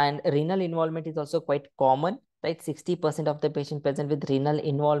 and renal involvement is also quite common, right? 60% of the patient present with renal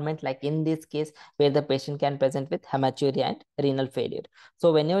involvement, like in this case, where the patient can present with hematuria and renal failure.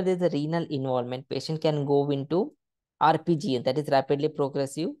 So whenever there is a renal involvement, patient can go into RPGN, that is rapidly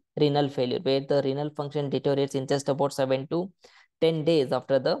progressive renal failure, where the renal function deteriorates in just about 7 to 10 days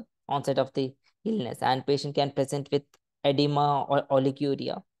after the onset of the illness, and patient can present with edema or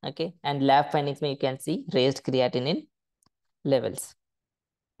oliguria. Okay, and lab findings, you can see raised creatinine levels.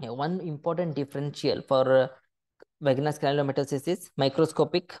 Yeah, one important differential for Wegener's granulomatosis is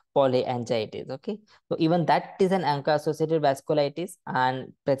microscopic polyangiitis. Okay, so even that is an ANCA-associated vasculitis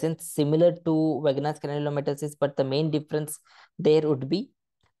and presents similar to Wegener's granulomatosis, but the main difference there would be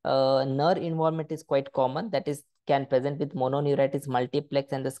nerve involvement is quite common. That is can present with mononeuritis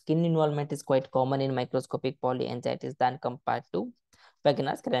multiplex, and the skin involvement is quite common in microscopic polyangiitis than compared to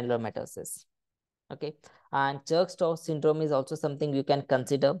Wegener's granulomatosis. Okay, and Church-Strauss syndrome is also something you can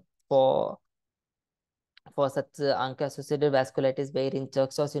consider for such ANCA-associated vasculitis, where in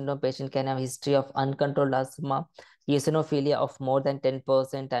Church-Strauss syndrome patient can have history of uncontrolled asthma, eosinophilia of more than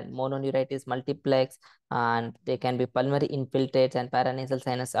 10%, and mononeuritis multiplex, and they can be pulmonary infiltrates and paranasal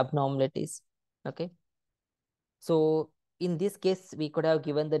sinus abnormalities. Okay, so in this case we could have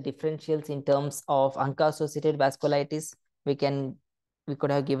given the differentials in terms of ANCA-associated vasculitis. We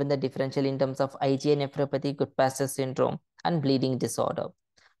could have given the differential in terms of IgA nephropathy, Goodpasser syndrome, and bleeding disorder.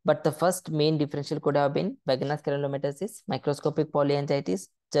 But the first main differential could have been Wegener's granulomatosis, microscopic polyangiitis,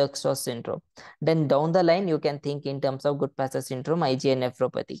 Church-Strauss syndrome. Then down the line, you can think in terms of Goodpasser syndrome, IgA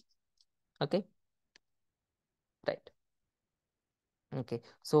nephropathy. Okay, right. Okay,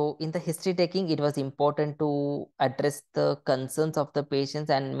 so in the history taking, it was important to address the concerns of the patients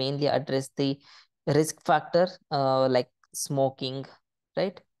and mainly address the risk factor like smoking,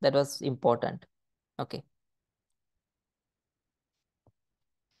 right? That was important. Okay.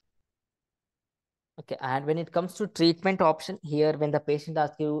 Okay, and when it comes to treatment option here, when the patient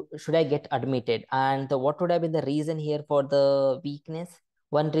asks you, should I get admitted? And what would have been the reason here for the weakness?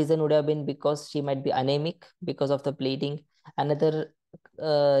 One reason would have been because she might be anemic because of the bleeding. Another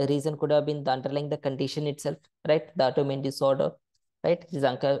reason could have been the underlying the condition itself, right? The autoimmune disorder, right? This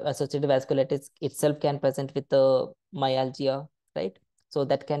associated vasculitis itself can present with the myalgia, right? So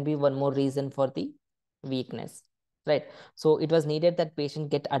that can be one more reason for the weakness, right? So it was needed that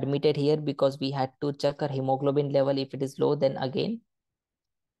patient get admitted here because we had to check her hemoglobin level. If it is low, then again,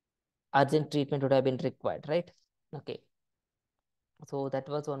 urgent treatment would have been required, right? Okay. So that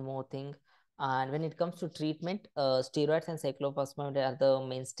was one more thing. And when it comes to treatment, steroids and cyclophosphamide are the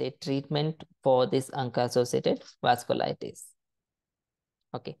mainstay treatment for this ANCA-associated vasculitis.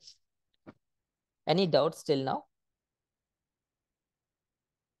 Okay. Any doubts till now?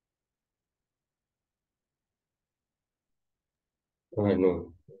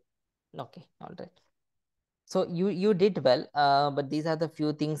 No. Okay, all right. So you did well, but these are the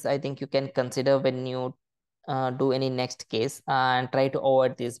few things I think you can consider when you do any next case and try to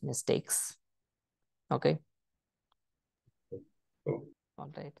avoid these mistakes. Okay. Oh.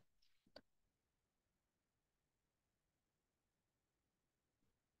 All right.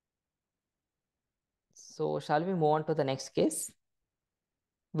 So shall we move on to the next case?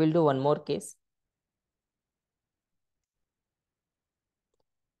 We'll do one more case.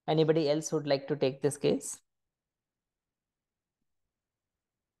 Anybody else would like to take this case?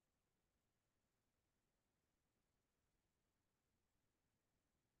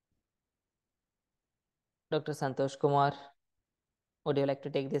 Dr. Santosh Kumar, would you like to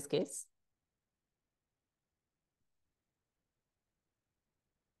take this case?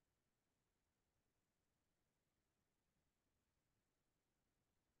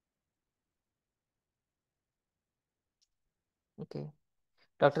 Okay.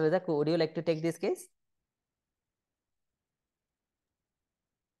 Dr. Rathod, would you like to take this case?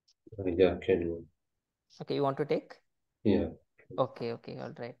 Yeah, can. Okay, you want to take? Yeah. Okay,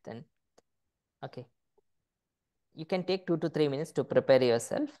 all right then. Okay. You can take 2 to 3 minutes to prepare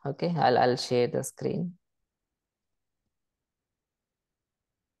yourself. Okay, I'll share the screen.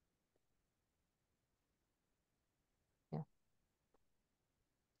 Yeah.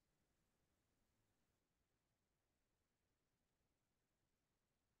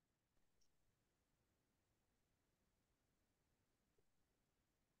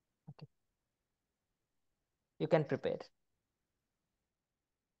 Okay. You can prepare.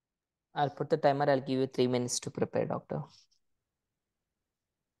 I'll put the timer. I'll give you 3 minutes to prepare, doctor.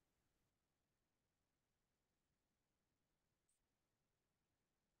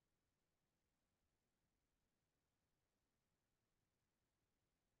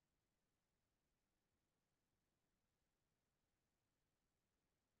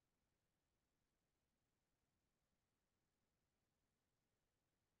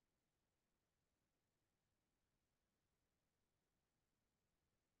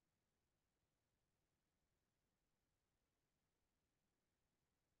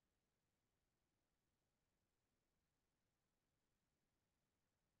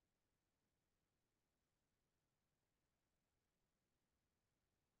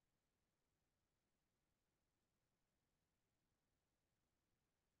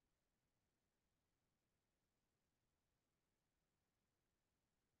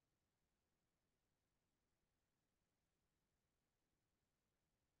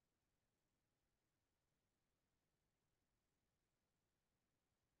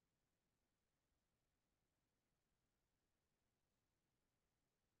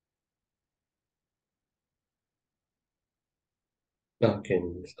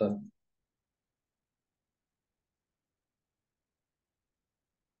 Can start.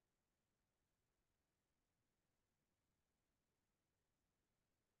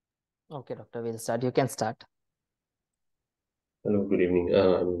 Okay, doctor, we'll start. You can start. Hello, good evening.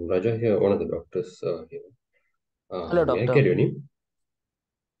 I'm Raja here, one of the doctors here. Hello, May I doctor. get your name?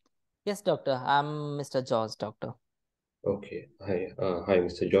 Yes, doctor. I'm Mr. George, doctor. Okay. Hi. Hi,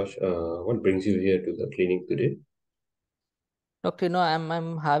 Mr. Josh. What brings you here to the clinic today? Doctor,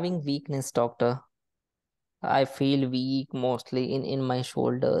 I'm having weakness, doctor. I feel weak mostly in my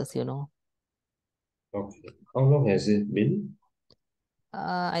shoulders. Okay. How long has it been?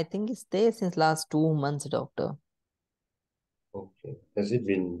 I think it's there since last 2 months, doctor. Okay. Has it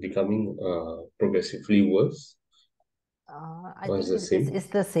been becoming progressively worse, I or is think the it's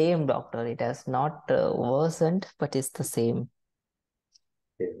same? the same, doctor. It has not worsened, but it's the same.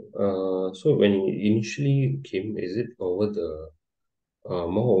 Okay. So when you initially came, is it over the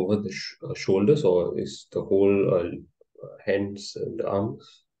more over the shoulders, or is the whole hands and the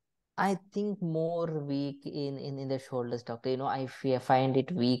arms? I think more weak in the shoulders, doctor. Find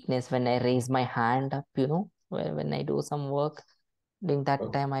it weakness when I raise my hand up, when I do some work. During that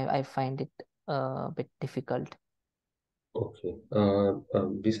Okay. time, I find it a bit difficult. Okay.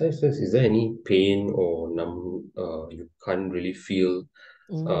 Besides this, is there any pain or numb you can't really feel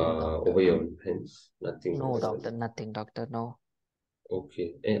No, doctor, over your no. hands? Nothing No, like that. doctor, nothing, doctor, no.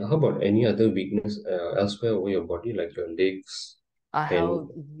 Okay. And how about any other weakness elsewhere over your body, like your legs I and have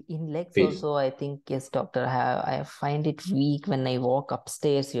in legs face? also, I think, yes, doctor. I find it weak when I walk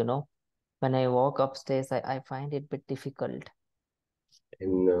upstairs. When I walk upstairs, I find it a bit difficult.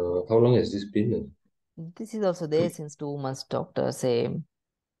 And how long has this been? This is also there since 2 months, doctor. Same.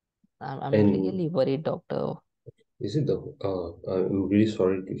 I'm And really worried, doctor. Is it the? I'm really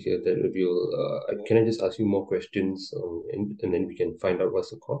sorry to hear that. Can I just ask you more questions, and then we can find out what's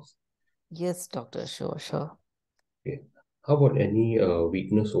the cause? Yes, doctor. Sure, sure. Okay. How about any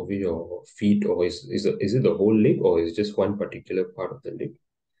weakness over your feet, or is it the whole leg, or is it just one particular part of the leg?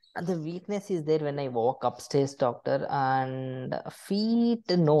 And the weakness is there when I walk upstairs, doctor, and feet,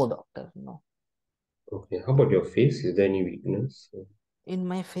 no, doctor, no. Okay. How about your face? Is there any weakness? In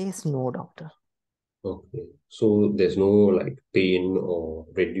my face, no, doctor. Okay. So there's no like pain or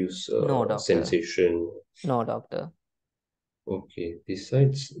reduced No, doctor. sensation. No, doctor. Okay.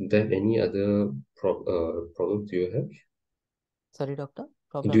 Besides that, any other problems do you have? Sorry, doctor. Do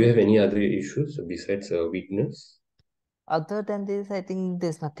Problem you with? have any other issues besides weakness? Other than this, I think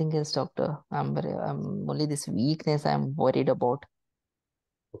there's nothing else, doctor. I'm only this weakness I'm worried about.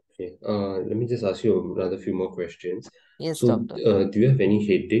 Okay. Let me just ask you another few more questions. Yes, So, doctor. do you have any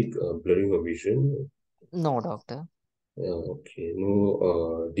headache, blurring of vision? No, doctor. Okay.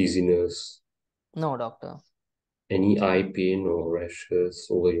 No dizziness, No, doctor. any eye pain or rashes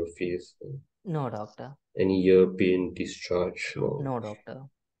over your face, No, doctor. any ear pain, discharge, or No, doctor.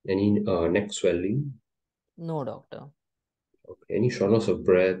 any neck swelling, No, doctor. okay. Any shortness of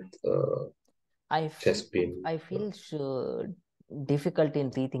breath, I, f- chest pain. I feel difficult in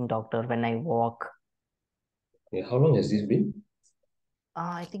breathing, doctor, when I walk. Yeah, how long has this been?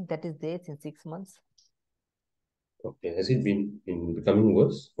 I think that is there since 6 months. Okay. Has it been becoming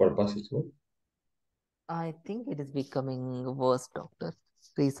worse for the past 6 months? I think it is becoming worse, doctor,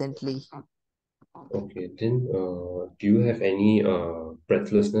 recently. Okay. Then, do you have any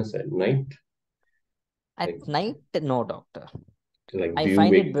breathlessness at night? At Like, night, no, doctor. like I do you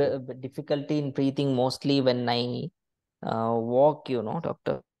find it wake? difficulty in breathing mostly when I walk,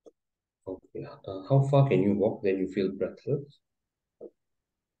 doctor. Okay. How far can you walk then you feel breathless?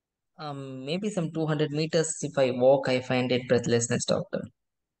 Maybe some 200 meters. If I walk, I find it breathlessness, doctor.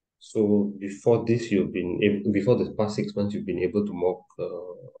 So before this, before the past 6 months, you've been able to walk.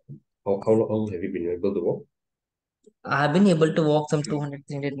 How long have you been able to walk? I've been able to walk some 200,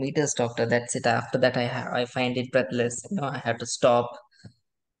 300 meters, doctor. That's it. After that, I find it breathless. I have to stop.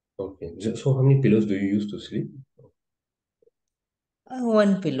 Okay. So how many pillows do you use to sleep?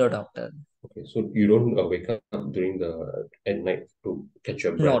 One pillow, doctor. Okay. So you don't wake up during the at night to catch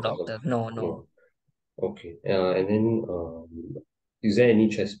your No, breath or something? doctor. No, no. No. Okay. And then is there any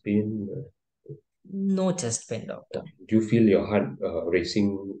chest pain? No chest pain, doctor. Okay. Do you feel your heart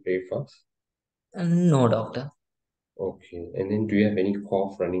racing very fast? No, doctor. Okay. And then do you have any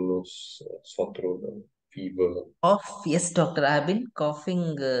cough, running nose, sore throat, fever? Cough, yes, doctor. I've been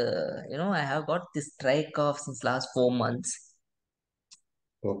coughing. I have got this dry cough since last 4 months.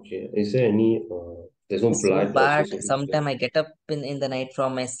 Okay. Is there any, there's no It's so blood bad. associated with that? Sometime I get up in the night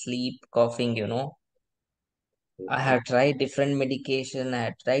from my sleep coughing. I Okay. have tried different medication. I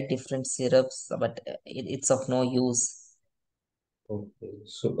have tried different syrups, but it's of no use. Okay.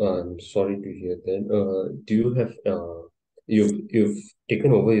 So, I'm sorry to hear that. Do you have, you've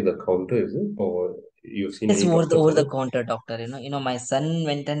taken over the counter, is it? Or you've seen Yes, any over the doctor over for the that? counter, doctor. My son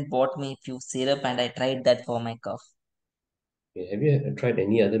went and bought me a few syrup, and I tried that for my cough. Okay. Have you tried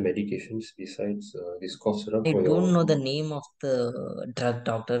any other medications besides this cough syrup I for don't your, know the name of the drug,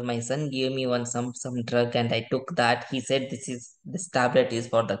 doctor. My son gave me some drug, and I took that. He said this tablet is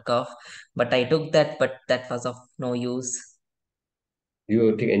for the cough, but I took that, but that was of no use. do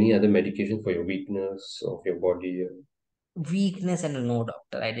you take any other medication for your weakness of your body? Weakness and no,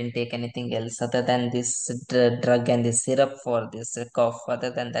 doctor. I didn't take anything else other than this drug and this syrup for this cough.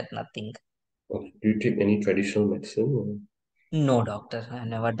 Other than that, nothing. Okay. Do you take any traditional medicine? No, doctor. I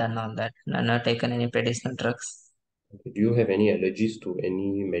never done all that. I never taken any medicinal drugs. Okay. Do you have any allergies to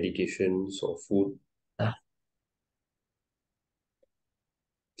any medications or food? Uh,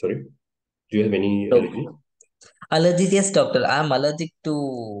 Sorry? Do you have any no. allergies? Allergies, yes, doctor. I'm allergic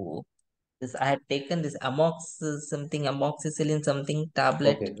to this. I had taken this amoxicillin something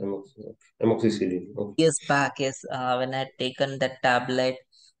tablet Okay, amoxicillin. Okay, years back. Yes, when I had taken that tablet,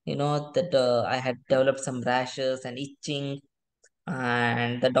 that I had developed some rashes and itching,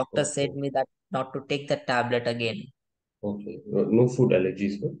 and the doctor said okay, me that not to take the tablet again. okay. No food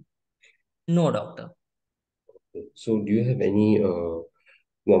allergies, no? No, doctor. Okay. So, do you have any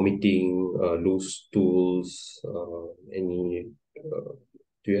vomiting, loose stools, any?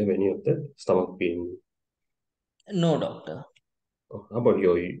 Do you have any of that? Stomach pain? No, doctor. How about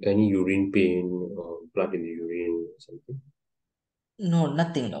your any urine pain, blood in the urine, or something? No,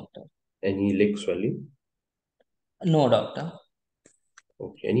 nothing, doctor. Any leg swelling? No, doctor.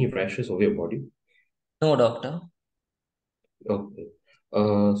 Okay. Any rashes over your body? No, doctor. Okay.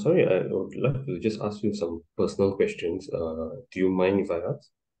 Sorry, I would like to just ask you some personal questions. Do you mind if I ask?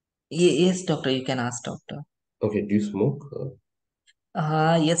 Yes, doctor, you can ask, doctor. Okay, do you smoke?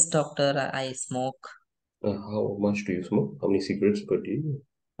 Yes, doctor, I smoke. How much do you smoke? How many cigarettes per day?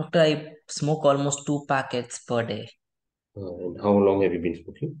 Doctor, I smoke almost 2 packets per day. And how long have you been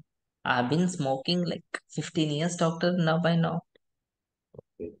smoking? I've been smoking like 15 years, doctor, now by now.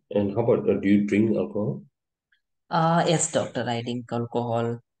 Okay. And how about do you drink alcohol? Yes, doctor, I drink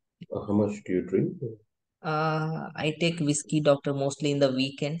alcohol. How much do you drink? I take whiskey, doctor, mostly in the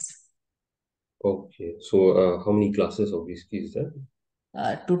weekends. Okay, so how many glasses of whiskey is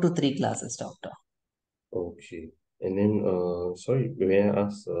that? 2 to 3 glasses, doctor. Okay, and then sorry, may I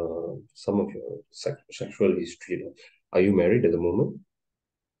ask some of your sexual history? Are you married at the moment?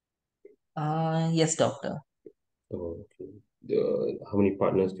 Yes, doctor. Okay. How many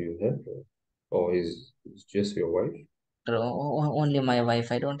partners do you have? Or is it just your wife? Only my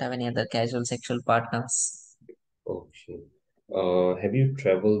wife. I don't have any other casual sexual partners. Okay. Have you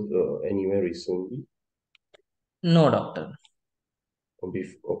traveled anywhere recently? No, doctor. Okay.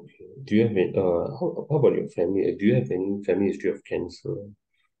 Do you have any, how about your family? Do you have any family history of cancer?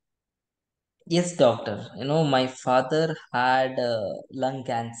 Yes, doctor. My father had lung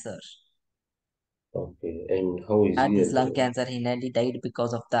cancer. Okay. And how is Had he this lung cancer. He nearly died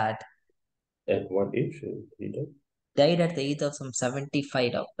because of that. at what age he died? Died at the age of some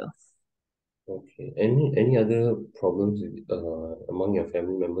 75, doctor. Okay. Any other problems among your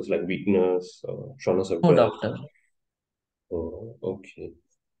family members like weakness, shortness of No, breath? doctor. Okay.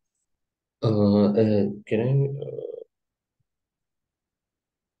 Can I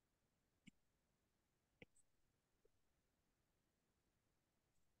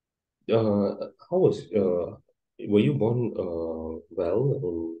how was were you born well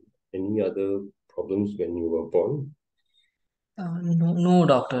and any other problems when you were born? No, no,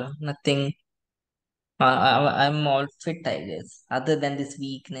 doctor. Nothing. I'm all fit, I guess. Other than this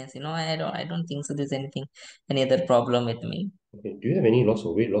weakness, I don't think so. There's any other problem with me. Okay. Do you have any loss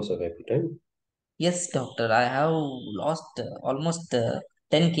of weight, loss of appetite? Yes, doctor. I have lost almost 10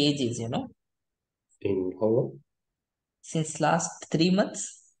 kgs. In how long? Since last 3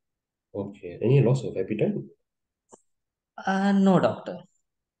 months. Okay. Any loss of appetite? No, doctor.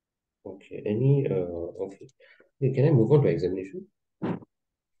 Okay. Any okay. Okay, can I move on to examination?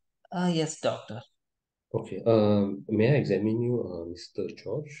 Yes, doctor. Okay. May I examine you, Mr.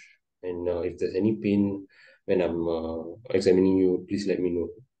 George? And if there's any pain when I'm examining you, please let me know.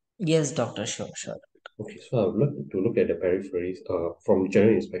 Yes, doctor. Sure, sure. Okay, so I would like to look at the peripheries from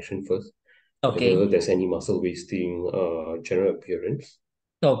general inspection first, whether Okay. there's any muscle wasting, general appearance,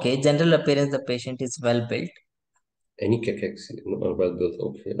 Okay. General appearance, the patient is well built. any cachex, well built,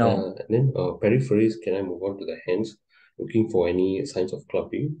 okay. No. And then peripheries, can I move on to the hands, looking for any signs of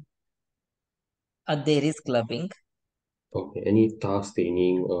clubbing? There is clubbing. Okay, any tar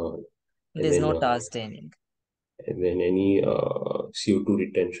staining, and There's then no uh, tar staining. and then any CO2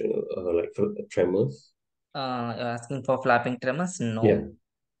 retention, like tremors. You're asking for flapping tremors? Yeah, No.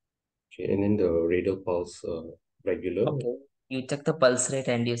 okay, and then the radial pulse, regular. Okay. You check the pulse rate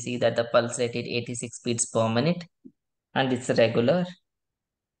and you see that the pulse rate is 86 beats per minute and it's regular.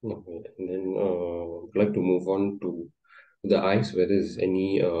 Okay, and then would like to move on to the eyes, whether there's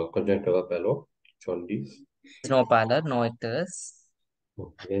any conjunctiva pallor, jaundice. There's no pallor, no icterus.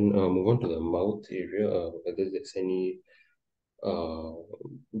 Okay, then move on to the mouth area, whether there's any uh,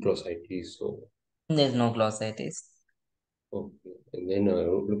 glossitis. So, There's no glossitis. okay, and then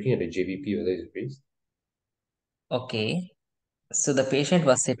looking at the JVP, whether it's raised Okay. So the patient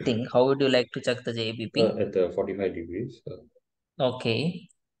was sitting. How would you like to check the JBP? at the 45 degrees. Okay.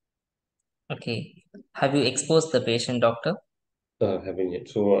 Okay. Have you exposed the patient, doctor? Haven't yet.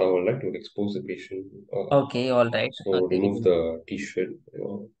 So I would like to expose the patient. Okay, all right. So Okay. remove the t-shirt.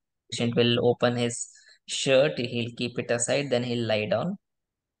 Patient will open his shirt, he'll keep it aside, then he'll lie down.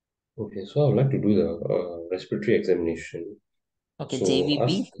 Okay, so I would like to do the respiratory examination. Okay, So ask, JVP.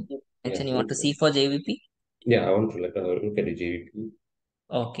 You yeah, mentioned you want to see for JVP? yeah, I want to look at the JVP.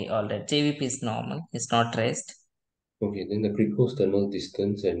 Okay, all right. JVP is normal. It's not raised. Okay, then the cricosternal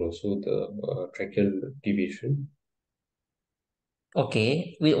distance and also the tracheal deviation.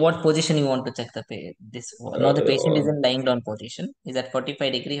 Okay. What position you want to check the this for? Now the patient is Uh, in lying down position. Is at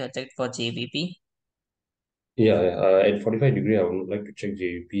 45 degree or checked for JVP? yeah, at 45 degree, I would like to check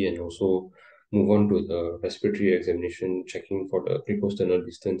JVP and also move on to the respiratory examination, checking for the cricosternal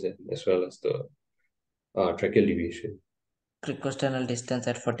distance and as well as the tracheal deviation. Cricosternal distance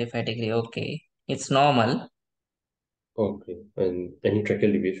at 45 degree. Okay. It's normal. Okay, and any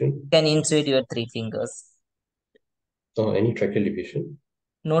tracheal deviation? Can insert your 3 fingers. Any tracheal deviation?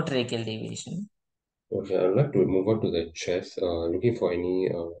 No tracheal deviation. Okay, I'd like to move on to the chest, looking for any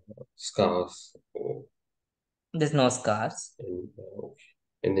scars or There's no scars. okay.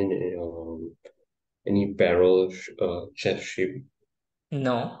 And then any barrel chest shape.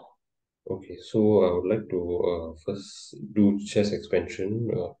 No. Okay, so I would like to first do chest expansion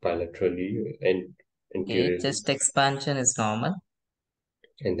bilaterally and Okay, anteriorly, chest expansion is normal.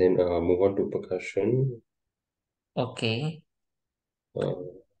 and then move on to percussion. Okay. Uh,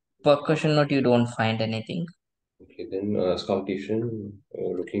 Percussion note, you don't find anything. okay, then auscultation,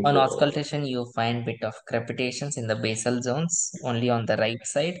 looking On for auscultation, you find bit of crepitations in the basal zones, only on the right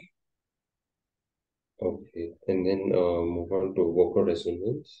side. okay, and then move on to vocal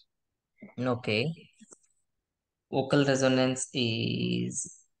resonance. Okay. Vocal resonance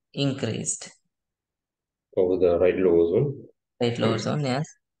is increased. Over the right lower zone. Right lower zone, yes.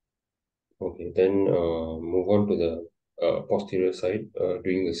 Okay, then move on to the posterior side,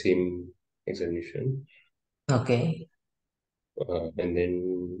 doing the same examination, Okay. and then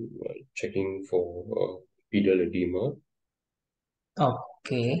checking for pedal edema.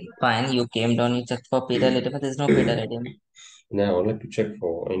 Okay. Fine. You came down, you checked for pedal edema. There's no pedal edema. Now, I would like to check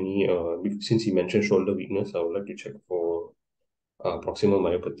for any, since you mentioned shoulder weakness, I would like to check for proximal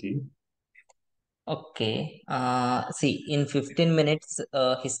myopathy. Okay. See, in 15 minutes,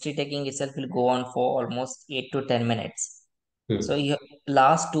 history taking itself will go on for almost 8 to 10 minutes. So Hmm. your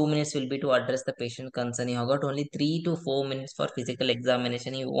last 2 minutes will be to address the patient concern. You have got only 3 to 4 minutes for physical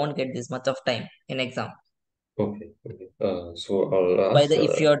examination. You won't get this much of time in exam. Okay, okay. So I'll By ask, the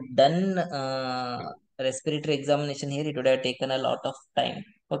if you're done respiratory examination here, it would have taken a lot of time.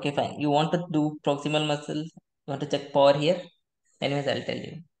 Okay, fine. You want to do proximal muscle? You want to check power here? Anyways, I'll tell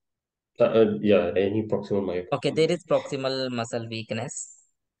you. yeah, any proximal Okay, myopathy. there is proximal muscle weakness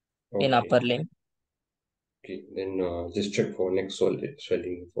in Okay, upper limb. okay. Then just check for neck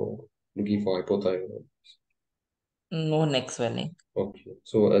swelling for looking for hypothyroid. No neck swelling. Okay,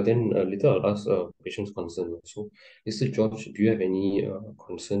 so then later I'll ask patient's concern. So, Mr. George, do you have any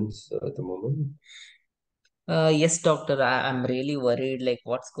concerns at the moment? Yes, doctor. I'm really worried. Like,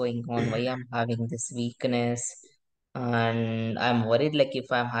 what's going on? Why I'm having this weakness? And I'm worried. Like,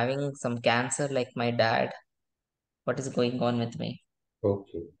 if I'm having some cancer, like my dad, what is going on with me?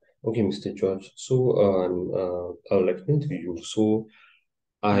 Okay, okay, Mr. George. So, I'll explain to you. So, Mhm.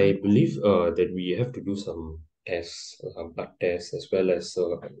 I believe that we have to do some tests, blood tests, as well as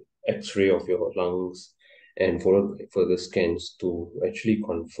X-ray of your lungs, and followed by further scans to actually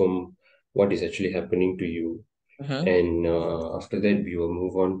confirm what is actually happening to you. Mhm. And after that, we will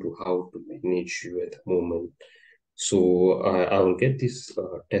move on to how to manage you at the moment. So I will get this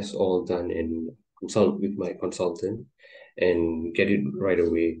test all done and consult with my consultant and get it right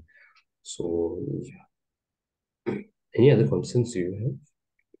away. So yeah. Any other concerns you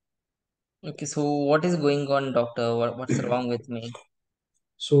Okay, so what is going on, doctor? What's have? wrong with me?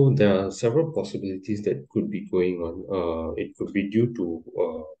 So there are several possibilities that could be going on. It could be due to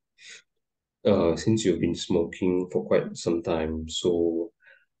since you've been smoking for quite some time, so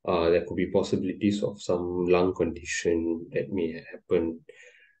there could be possibilities of some lung condition that may happen.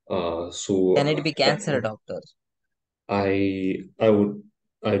 Can So it be cancer, doctor?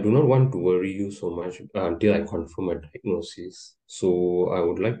 I do not want to worry you so much until I confirm a diagnosis. So I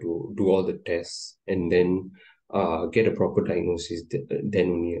would like to do all the tests and then get a proper diagnosis. Then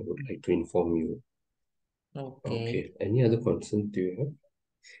only I would like to inform you. Okay. Okay. Any other concerns do you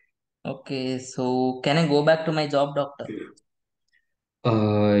Okay, so can I go back to my job, doctor?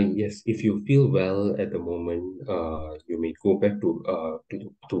 have? Yes. If you feel well at the moment, you may go back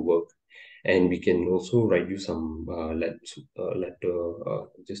to work, and we can also write you some letter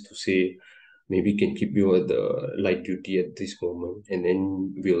just to say maybe can keep you at the light duty at this moment, and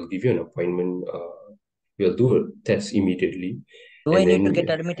then we'll give you an appointment. We'll do a test immediately, Do I and need to then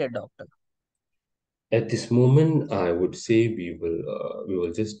get admitted, doctor? at this moment, I would say we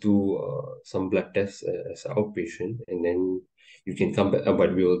will just do some blood tests as outpatient, and then you can come back.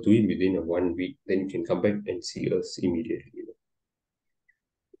 But we will do it within a 1 week. Then you can come back and see us immediately.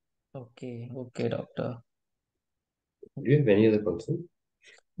 Okay, okay, doctor. Do you have any other concern?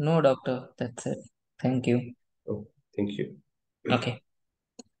 No, doctor, that's it. Thank you. Oh, thank you. Okay,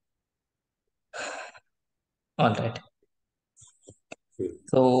 all right.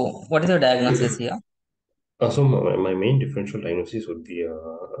 So, what is your diagnosis here? So my main differential diagnosis would be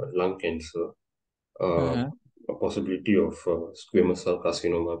lung cancer, uh, Mm-hmm. a possibility of squamous cell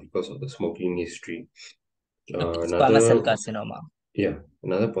carcinoma because of the smoking history. Okay, squamous cell Another carcinoma. Yeah,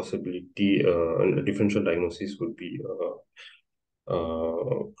 another possibility, a differential diagnosis would be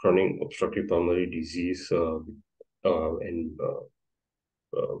chronic obstructive pulmonary disease and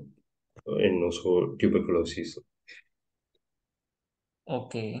and also tuberculosis.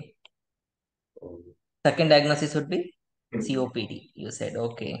 Okay. Um, Second diagnosis would be COPD, you said.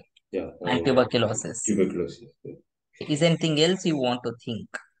 Okay. yeah, And and tuberculosis. tuberculosis. Yeah. Is anything else you want to think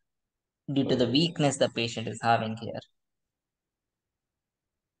due to the Uh, weakness the patient is having here?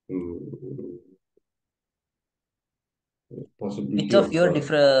 mm, Which possibility of of your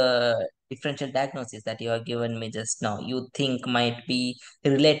differential diagnosis that you have given me just now you think might be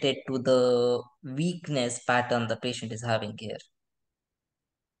related to the weakness pattern the patient is having here?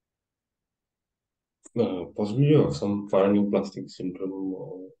 possibility of some paraneoplastic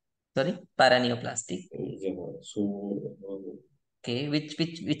syndrome. Sorry, paraneoplastic. Yeah, so Okay,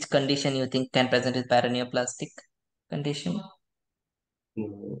 which condition you think can present with paraneoplastic condition?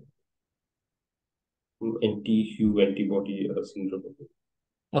 anti-Hu antibody syndrome.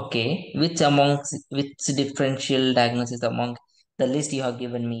 Okay, which differential diagnosis among the list you have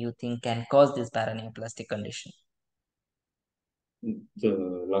given me you think can cause this paraneoplastic condition? The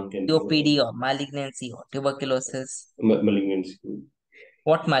lung cancer, COPD or malignancy or tuberculosis? malignancy,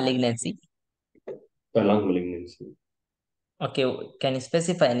 What malignancy? lung malignancy, Okay, can you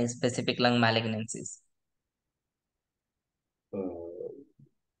specify any specific lung malignancies?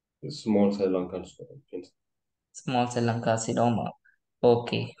 small cell lung cancer. Small cell lung carcinoma.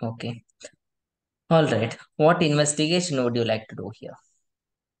 Okay, okay. All right. What investigation would you like to do here?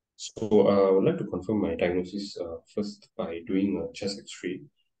 So I would like to confirm my diagnosis first by doing a chest X-ray,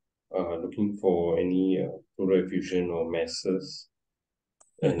 looking for any pleural effusion or masses,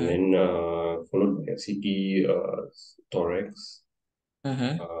 and Mm-hmm. then followed by a CT thorax,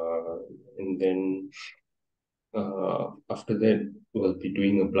 Mm-hmm. and then after that we'll be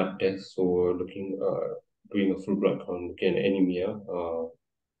doing a blood test. So looking doing a full blood count, looking at anemia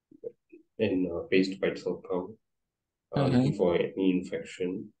and based white cell count, looking Mm-hmm. for any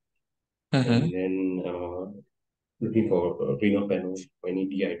infection, Mm-hmm. and then looking for renal panel for any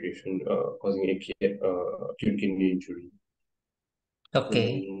dehydration causing acute kidney injury. And Okay.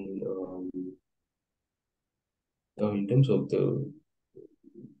 then in terms of the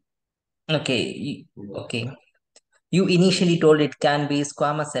Okay. Okay. You initially told it can be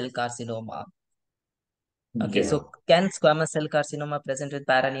squamous cell carcinoma. Okay, yeah, so can squamous cell carcinoma present with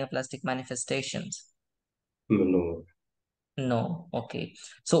paraneoplastic manifestations? no, No. Okay.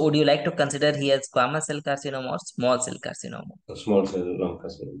 So would you like to consider here squamous cell carcinoma or small cell carcinoma? a small cell lung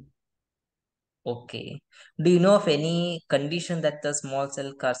carcinoma. Okay. Do you know of any condition that the small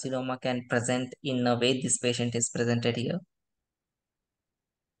cell carcinoma can present in a way this patient is presented here?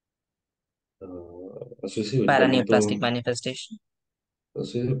 Associated with Paraneoplastic manifestation,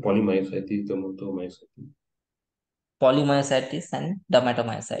 associated with polymyositis, dermatomyositis, polymyositis and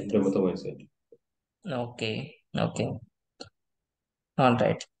dermatomyositis. dermatomyositis. Okay. Okay. All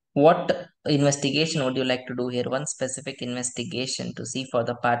right. What investigation would you like to do here? One specific investigation to see for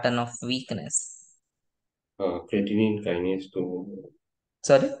the pattern of weakness. Creatinine kinase to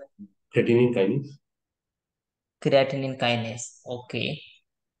Sorry? creatinine kinase, Creatinine kinase. Okay.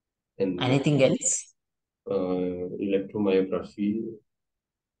 and Anything else? electromyography,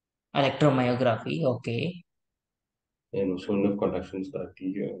 Electromyography. Okay. and also nerve conduction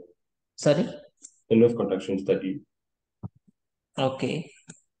study. Sorry? Nerve conduction study. Okay.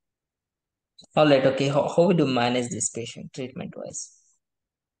 All right. Okay. How would you manage this patient treatment wise?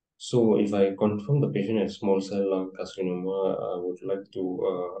 So if I confirm the patient has small cell lung carcinoma, I would like to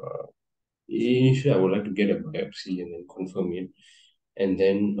initially I would like to get a biopsy and then confirm it, and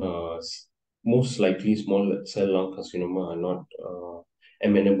then most likely small cell lung carcinoma are not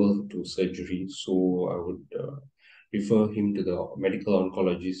amenable to surgery, so I would refer him to the medical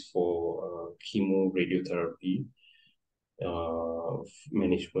oncologist for chemo radiotherapy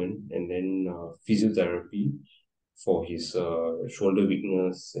management, and then physiotherapy for his shoulder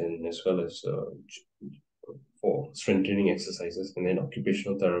weakness, and as well as for strengthening exercises, and then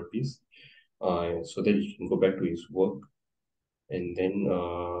occupational therapies so that he can go back to his work, and then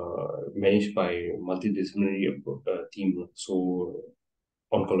managed by multidisciplinary team. So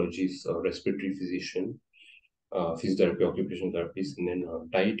oncologist, respiratory physician, physiotherapy, occupational therapist, and then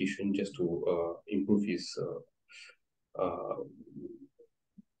dietitian, just to improve his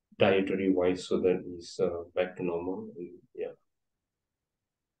dietary wise, so that he's back to normal. And, yeah.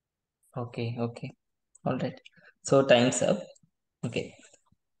 Okay. Okay. All right. So time's up. Okay.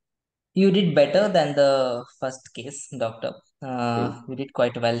 You did better than the first case, doctor. You did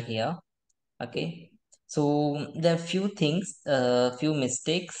quite well here. Okay. So there are few things, few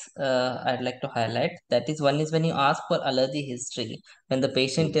mistakes I'd like to highlight. That is, one is when you ask for allergy history. When the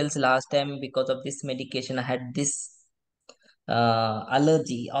patient tells last time because of this medication I had this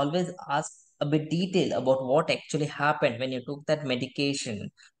allergy, always ask a bit detail about what actually happened when you took that medication,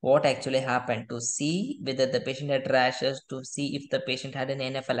 what actually happened, to see whether the patient had rashes, to see if the patient had an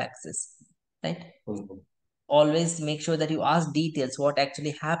anaphylaxis, right? Always make sure that you ask details, what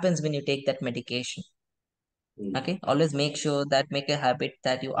actually happens when you take that medication. Okay, always make sure that, make a habit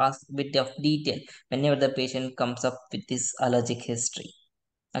that you ask a bit of detail whenever the patient comes up with this allergic history.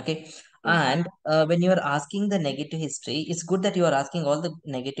 Okay, and when you are asking the negative history, it's good that you are asking all the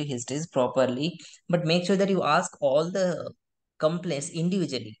negative histories properly, but make sure that you ask all the complaints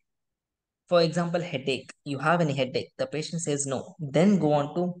individually. For example, headache, you have any headache, the patient says no, then go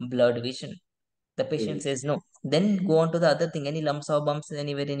on to blood vision. The patient says no, then go on to the other thing, any lumps or bumps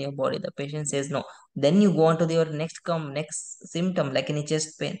anywhere in your body, the patient says no, then you go on to your next symptom, like any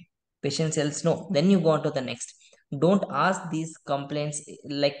chest pain, patient says no, then you go on to the next. Don't ask these complaints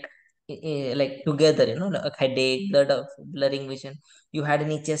like together, like headache, blurring vision, you had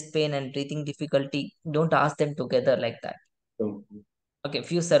any chest pain and breathing difficulty, don't ask them together like that. Okay,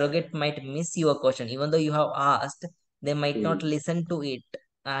 few surrogate might miss your question, even though you have asked, they might not listen to it,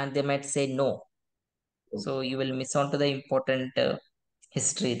 and they might say no, so you will miss on to the important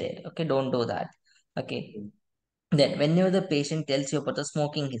history there. Okay, don't do that. Okay, then whenever the patient tells you about the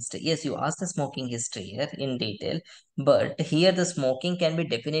smoking history, yes, you ask the smoking history here in detail, but here the smoking can be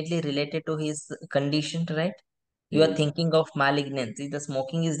definitely related to his condition, right? You are thinking of malignancy, the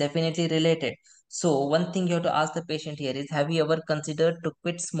smoking is definitely related. So one thing you have to ask the patient here is, have you ever considered to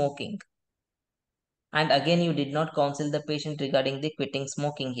quit smoking? And again, you did not counsel the patient regarding the quitting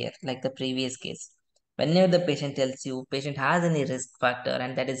smoking here, like the previous case. Whenever the patient tells you patient has any risk factor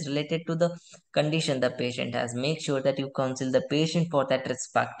and that is related to the condition the patient has, make sure that you counsel the patient for that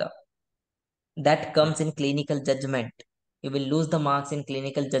risk factor. That comes in clinical judgment. You will lose the marks in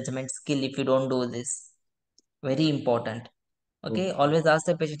clinical judgment skill if you don't do this. Very important. Okay, always ask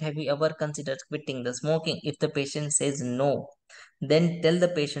the patient, have you ever considered quitting the smoking? If the patient says no, then tell the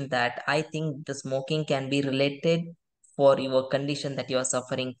patient that I think the smoking can be related for your condition that you are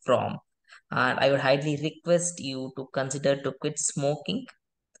suffering from. And I would highly request you to consider to quit smoking.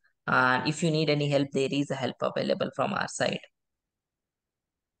 And if you need any help, there is a help available from our side.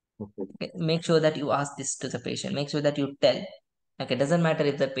 Okay, make sure that you ask this to the patient. Make sure that you tell. Okay, doesn't matter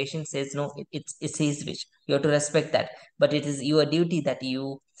if the patient says no, it's his wish. You have to respect that. But it is your duty that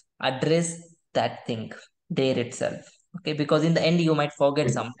you address that thing there itself. Okay, because in the end you might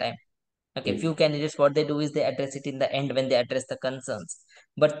forget sometime. Okay, few candidates, what they do is they address it in the end when they address the concerns.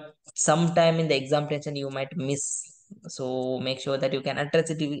 But sometime in the examination you might miss. So make sure that you can address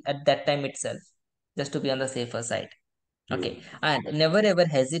it at that time itself, just to be on the safer side. Okay, and never ever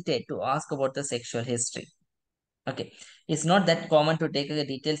hesitate to ask about the sexual history. Okay, it's not that common to take a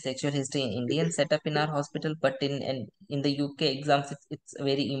detailed sexual history in Indian setup in our hospital, but in the UK exams, it's a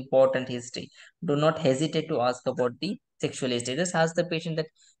very important history. Do not hesitate to ask about the sexual history. Just ask the patient that,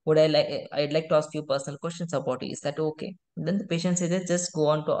 I'd like to ask you personal questions about it. Is that okay? Then the patient says, just go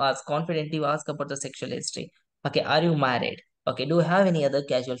on to ask confidently, ask about the sexual history. Okay, are you married? Okay, do you have any other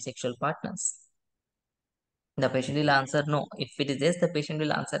casual sexual partners? The patient will answer no. If it is yes, the patient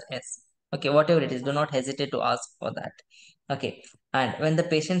will answer yes. Okay, whatever it is, do not hesitate to ask for that. Okay, and when the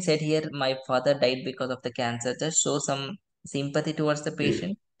patient said here, my father died because of the cancer, just show some sympathy towards the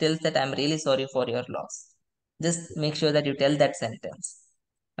patient, tells that I'm really sorry for your loss. Just make sure that you tell that sentence.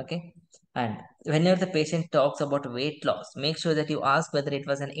 Okay, and whenever the patient talks about weight loss, make sure that you ask whether it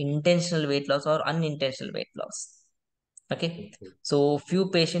was an intentional weight loss or unintentional weight loss. Okay, so few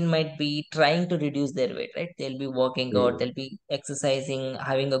patient might be trying to reduce their weight, right? They'll be working out, they'll be exercising,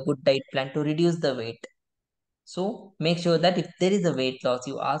 having a good diet plan to reduce the weight. So make sure that if there is a weight loss,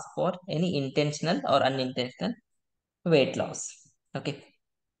 you ask for any intentional or unintentional weight loss. Okay,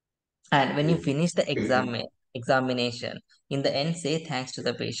 and when you finish the examination, in the end, say thanks to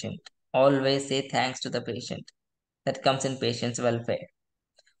the patient. Always say thanks to the patient. That comes in patient's welfare.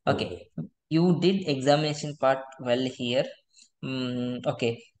 Okay, you did examination part well here.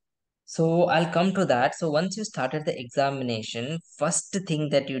 Okay, so I'll come to that. So once you started the examination, first thing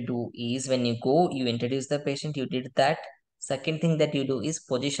that you do is when you go, you introduce the patient, you did that. Second thing that you do is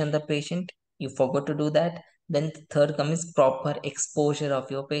position the patient. You forgot to do that. Then the third comes is proper exposure of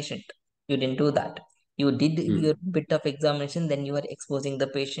your patient. You didn't do that. You did your bit of examination, then you are exposing the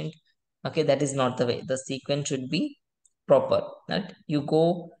patient. Okay, that is not the way. The sequence should be proper. Right? You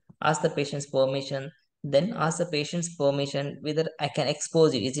go ask the patient's permission, then ask the patient's permission whether I can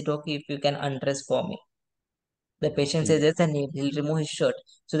expose you. Is it okay if you can undress for me? The patient says yes, and he'll remove his shirt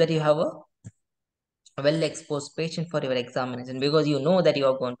so that you have a well exposed patient for your examination, because you know that you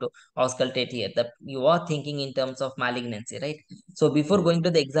are going to auscultate here, that you are thinking in terms of malignancy, right? So before going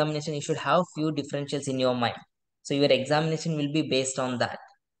to the examination, you should have few differentials in your mind. So your examination will be based on that,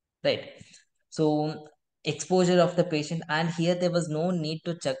 right? So exposure of the patient, and here there was no need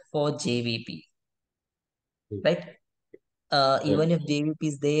to check for JVP, right? Yeah. Even if JVP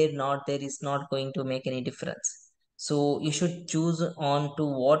is there, not there, is not going to make any difference. So you should choose on to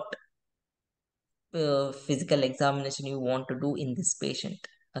what physical examination you want to do in this patient.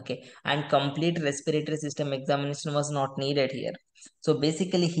 Okay, and complete respiratory system examination was not needed here. So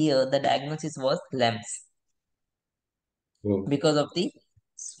basically here the diagnosis was LEMS Mm. because of the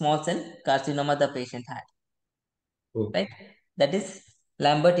small cell carcinoma the patient had, Mm. right? That is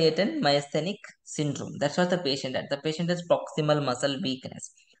Lambert-Eaton myasthenic syndrome. That's what the patient had. The patient has proximal muscle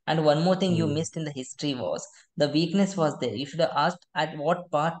weakness. And one more thing you missed in the history was the weakness was there. You should have asked at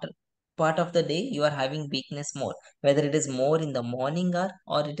what part of the day you are having weakness more, whether it is more in the morning hour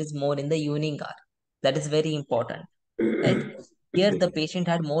or it is more in the evening hour. That is very important, right? Here the patient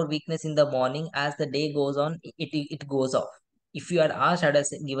had more weakness in the morning. As the day goes on, it goes off. If you had asked, I would have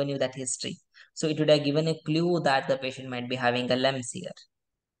given you that history. So it would have given a clue that the patient might be having a LEMS here,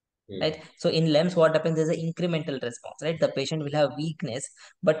 right? So in LEMS, what happens is an incremental response, right? The patient will have weakness,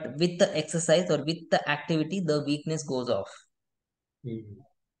 but with the exercise or with the activity, the weakness goes off,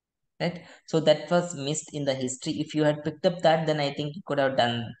 right? So that was missed in the history. If you had picked up that, then I think you could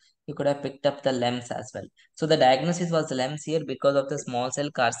have picked up the LEMS as well. So the diagnosis was LEMS here because of the small cell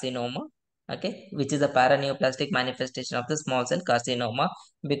carcinoma, okay, which is a paraneoplastic manifestation of the small cell carcinoma,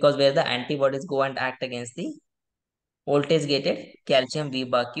 because where the antibodies go and act against the voltage gated calcium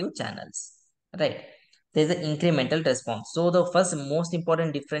VBAQ channels, right? There's an incremental response. So the first most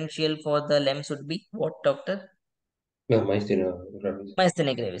important differential for the LEMS would be what, doctor? Yeah, myasthenia gravis.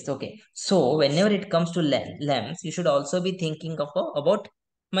 Myasthenia gravis. Okay. So whenever it comes to LEMS, you should also be thinking of about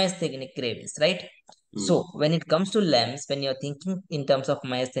myasthenia gravis, right? So when it comes to LEMS, when you're thinking in terms of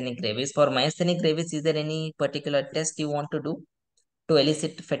myasthenia gravis, for myasthenia gravis, is there any particular test you want to do to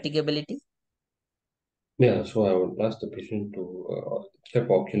elicit fatigability? Yeah, so I would ask the patient to check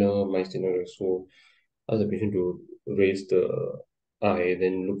for ocular myasthenia gravis. So ask the patient to raise the eye,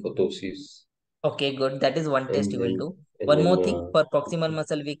 then look for ptosis, Okay, good. That is one test and you will then do. and One then more thing for proximal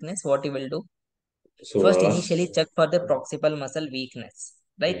muscle weakness, what you will do? so First, I'll ask. initially check for the proximal muscle weakness,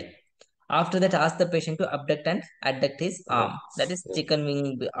 right? After that, ask the patient to abduct and adduct his arm. That is Yeah. chicken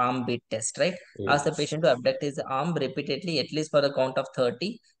wing arm beat test, right? Ask the patient to abduct his arm repeatedly, at least for the count of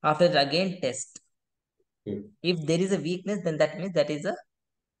 30. After that, again test. If there is a weakness, then that means that is a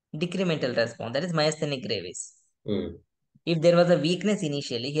decremental response. That is myasthenia gravis. If there was a weakness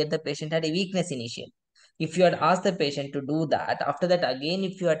initially, here the patient had a weakness initially. If you had asked the patient to do that, after that again,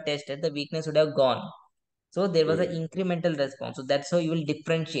 if you had tested, the weakness would have gone. So there was an incremental response. So that's how you will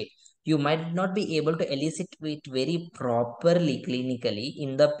differentiate. You might not be able to elicit it very properly clinically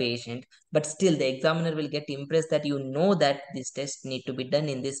in the patient, but still the examiner will get impressed that you know that this test need to be done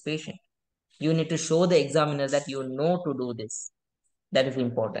in this patient. You need to show the examiner that you know to do this. That is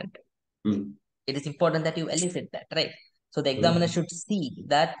important. It is important that you elicit that, right? So the examiner should see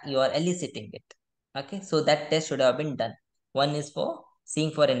that you are eliciting it. Okay, so that test should have been done. One is for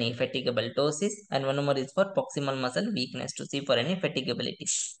seeing for any fatigable ptosis, and one more is for proximal muscle weakness to see for any fatigability,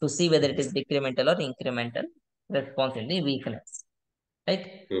 to see whether it is decremental or incremental response in the weakness,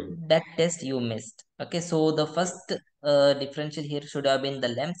 right? That test you missed. Okay, so the first differential here should have been the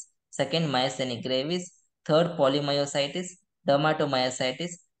LEMS, second myasthenia gravis, third polymyositis,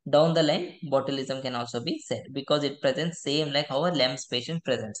 dermatomyositis. Down the line, botulism can also be said because it presents same like our LEMS patient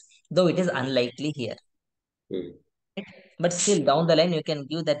presents, though it is unlikely here. Right? But still down the line you can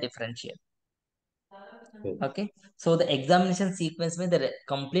give that differential. Okay, so the examination sequence means the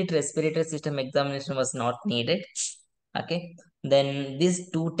complete respiratory system examination was not needed. Okay, then these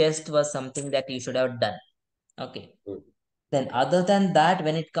two tests was something that you should have done. Okay, then other than that,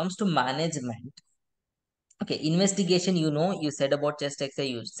 when it comes to management, okay, investigation, you said about chest X-ray,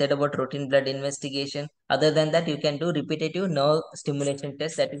 you said about routine blood investigation. Other than that, you can do repetitive nerve stimulation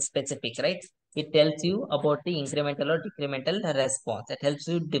test that is specific, right? It tells you about the incremental or decremental response. It helps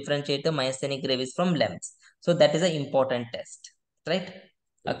you differentiate the myasthenia gravis from LEMS. So that is an important test, right?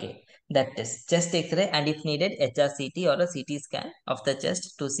 Okay, that test, chest X-ray, and if needed, HRCT or a CT scan of the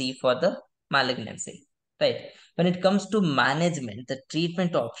chest to see for the malignancy, right? When it comes to management, the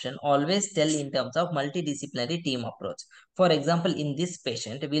treatment option always tell in terms of multidisciplinary team approach. For example, in this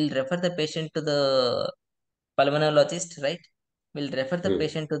patient, we'll refer the patient to the pulmonologist, right? We'll refer the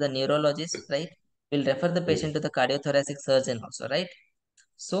patient to the neurologist, right? We'll refer the patient to the cardiothoracic surgeon also, right?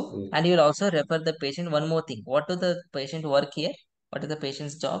 So, and you will also refer the patient. One more thing. What do the patient work here? What is the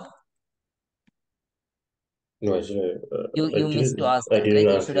patient's job? No, actually, You missed to ask I that, right? didn't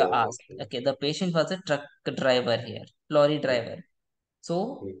You ask. should Yeah, have asked. okay. Okay, the patient was a truck driver here, lorry driver.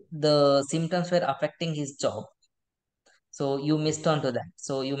 So the symptoms were affecting his job. So you missed on to that.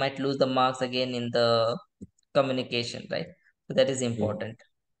 So you might lose the marks again in the communication, right? So that is important.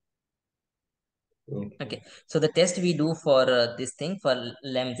 Okay, so the test we do for this thing for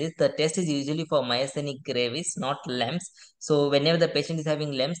LEMS is the test is usually for myasthenic gravis, not LEMS. So whenever the patient is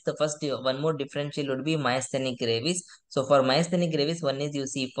having LEMS, the first one more differential would be myasthenic gravis. So for myasthenic gravis, one is you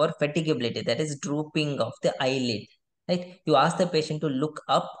see for fatigability, that is drooping of the eyelid, right? You ask the patient to look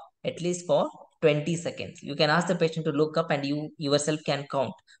up at least for 20 seconds. You can ask the patient to look up and you yourself can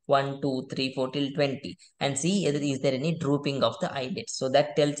count 1, 2, 3, 4 till 20 and see is there any drooping of the eyelids. So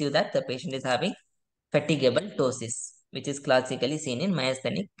that tells you that the patient is having fatigable ptosis, which is classically seen in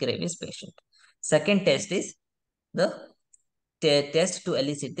myasthenic gravis patient. Second test is the test to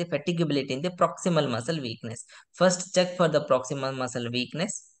elicit the fatigability in the proximal muscle weakness. First, check for the proximal muscle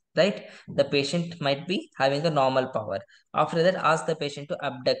weakness, right? The patient might be having a normal power. After that, ask the patient to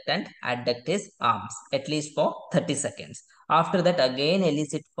abduct and adduct his arms, at least for 30 seconds. After that, again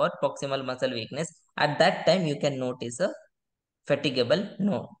elicit for proximal muscle weakness. At that time, you can notice a fatigable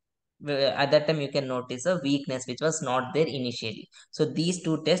no, at that time you can notice a weakness which was not there initially. So these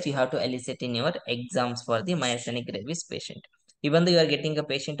two tests you have to elicit in your exams for the myasthenic gravis patient. Even though you are getting a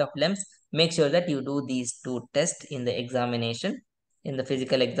patient of LEMS, make sure that you do these two tests in the examination, in the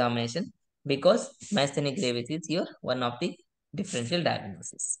physical examination, because myasthenic gravis is your one of the differential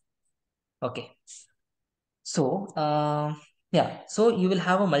diagnosis. Okay, so, yeah, so you will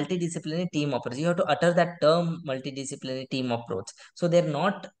have a multidisciplinary team approach. You have to utter that term multidisciplinary team approach. So they're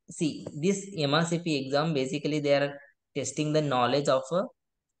not, see, this MRCP exam, basically they are testing the knowledge of a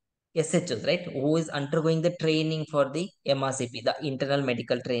SHOs, right? Who is undergoing the training for the MRCP, the internal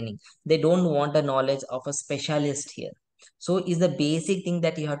medical training. They don't want the knowledge of a specialist here. So is the basic thing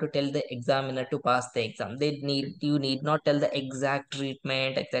that you have to tell the examiner to pass the exam. You need not tell the exact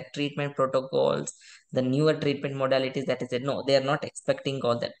treatment protocols, the newer treatment modalities that is it. No, they are not expecting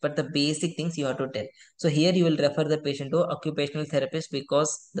all that. But the basic things you have to tell. So here you will refer the patient to occupational therapist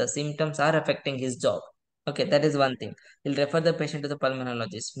because the symptoms are affecting his job. Okay, that is one thing. You'll refer the patient to the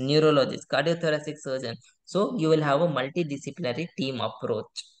pulmonologist, neurologist, cardiothoracic surgeon. So you will have a multidisciplinary team approach,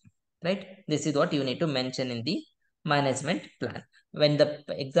 right? This is what you need to mention in the management plan. When the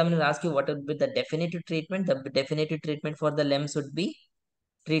examiner asks you what would be the definitive treatment, the definitive treatment for the LEMS would be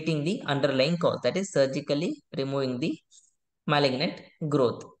treating the underlying cause, that is surgically removing the malignant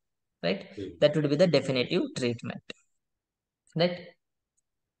growth, right? That would be the definitive treatment, right?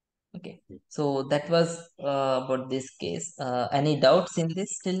 Okay, so that was about this case. Any doubts in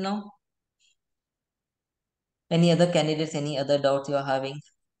this till now? Any other candidates, any other doubts you are having?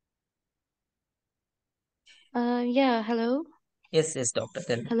 Yeah, hello. Yes, doctor,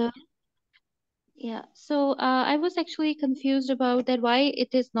 tell me. Hello. Yeah, so I was actually confused about that why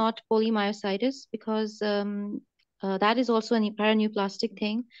it is not polymyositis because that is also a paraneoplastic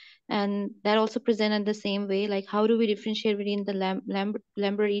thing, and that also presented the same way. Like, how do we differentiate between the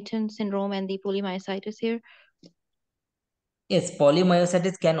Lambert-Eaton syndrome and the polymyositis here? Yes,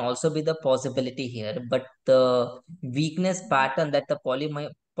 polymyositis can also be the possibility here, but the weakness pattern that the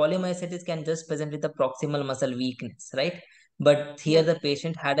polymyositis can just present with the proximal muscle weakness, right? But here Yeah. the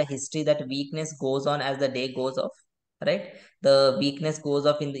patient had a history that weakness goes on as the day goes off, right? The weakness goes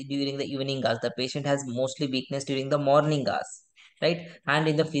off during the evening hours. The patient has mostly weakness during the morning hours, right? And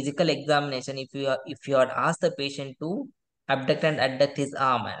in the physical examination, if you had asked the patient to abduct and adduct his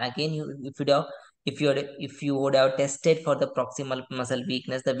arm, and again if you would have tested for the proximal muscle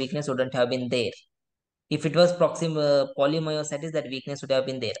weakness, the weakness wouldn't have been there. If it was proximal polymyositis, that weakness would have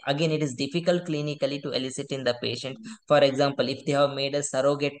been there. Again, it is difficult clinically to elicit in the patient. For example, if they have made a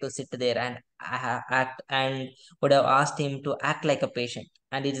surrogate to sit there and act and would have asked him to act like a patient,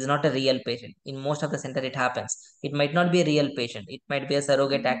 and it is not a real patient. In most of the center, it happens. It might not be a real patient. It might be a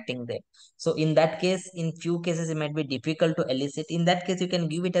surrogate acting there. So in that case, in few cases, it might be difficult to elicit. In that case, you can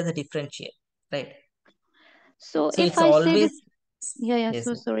give it as a differential, right? So So if it's I say always, this, yeah, yes,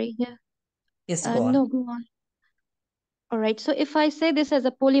 so sorry, yeah. yes, go on. No, go on. All right. So if I say this as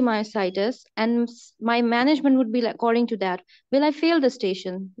a polymyositis and my management would be according to that, will I fail the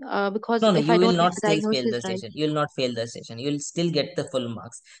station? Because No, if you I will don't get not the still fail diagnosis the right. session. You will not fail the session. You will still get the full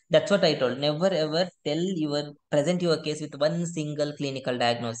marks. That's what I told. Never ever present your case with one single clinical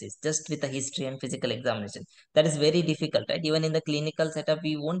diagnosis, just with a history and physical examination. That is very difficult, right? Even in the clinical setup,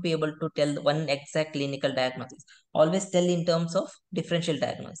 we won't be able to tell one exact clinical diagnosis. Always tell in terms of differential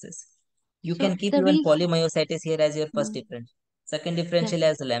diagnosis. You So can keep the even reason, polymyositis here as your first mm, differential. Second yeah. differential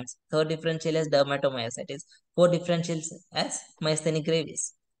as LEMS. Third differential as dermatomyositis. Fourth differentials as myasthenia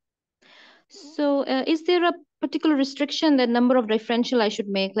gravis. So is there a particular restriction, the number of differential I should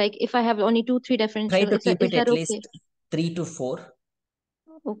make? Like if I have only two, three Try differential, to keep is it that at okay? least 3 to 4.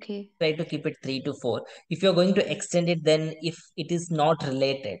 Okay. Try to keep it 3 to 4. If you're going to extend it, then if it is not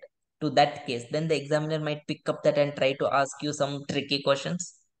related to that case, then the examiner might pick up that and try to ask you some tricky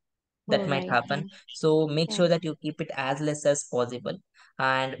questions. All That might right. Yeah. happen. So make Yeah. sure that you keep it as less as possible,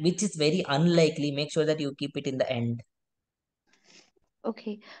 and which is very unlikely, make sure that you keep it in the end.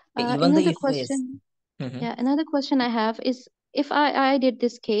 Okay. Okay, even though Another if yes. question. Mhm. Yeah. Another question I have is if I did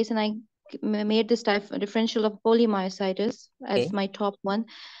this case and I made this type differential of polymyositis as Okay. my top one,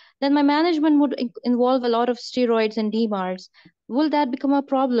 then my management would involve a lot of steroids and DMARDs. Will that become a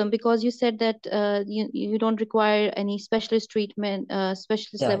problem? Because you said that you don't require any specialist treatment,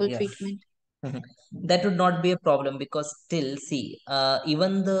 specialist Yeah, level yeah. treatment. Mhm. That would not be a problem, because still, see,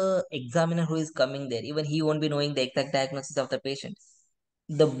 even the examiner who is coming there, even he won't be knowing the exact diagnosis of the patient.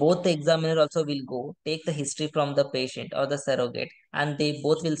 Both the examiner also will go take the history from the patient or the surrogate, and they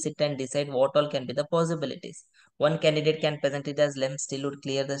both will sit and decide what all can be the possibilities. One candidate can present it as LEMS, still would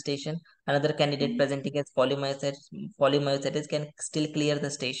clear the station. Another candidate Mm. presenting as polymyositis can still clear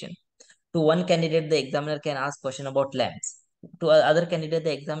the station. To one candidate, the examiner can ask question about LEMS. To other candidate,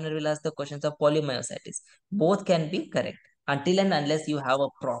 the examiner will ask the questions of polymyositis. Both can be correct until and unless you have a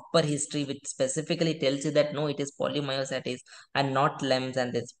proper history which specifically tells you that no, it is polymyositis and not LEMS,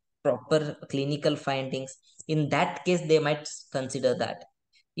 and there's proper clinical findings. In that case, they might consider that.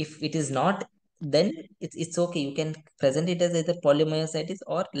 If it is not, then it's okay. You can present it as either polymyositis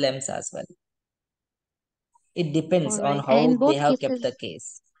or LEMS as well. It depends All on right. And how in they both have kept the cases,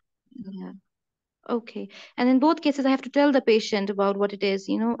 case. yeah. Okay. And in both cases, I have to tell the patient about what it is,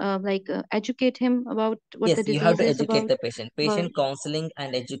 educate him about what Yes, the you have disease to is educate about. the patient. About Patient counseling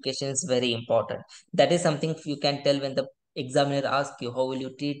and education is very important. That is something you can tell when the examiner asks you, how will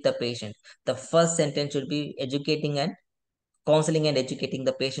you treat the patient? The first sentence should be educating and counseling and educating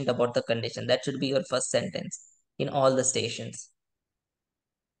the patient about the condition. That should be your first sentence in all the stations.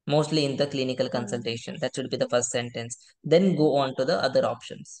 Mostly in the clinical all right. consultation. That should be the first sentence. Then go on to the other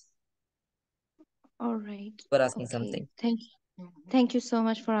options. All right. You are asking Okay. something. Thank you so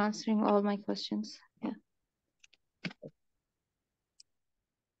much for answering all my questions. Yeah.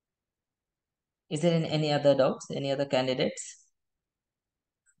 Is there any other doubts? Any other candidates?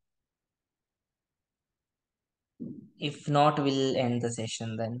 If not, we'll end the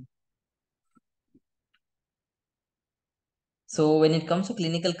session then. So when it comes to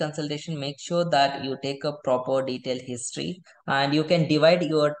clinical consultation, make sure that you take a proper detailed history, and you can divide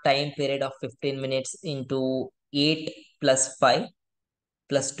your time period of 15 minutes into 8 plus 5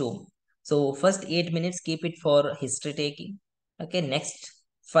 plus 2. So first 8 minutes, keep it for history taking. Okay, next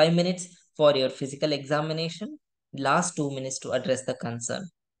 5 minutes for your physical examination. Last 2 minutes to address the concern.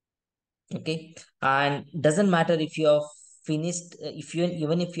 Okay, and doesn't matter if you are finished, if you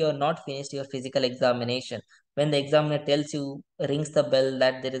even if you are not finished your physical examination, when the examiner tells you, rings the bell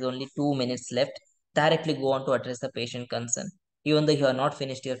that there is only 2 minutes left, directly go on to address the patient concern, even though you are not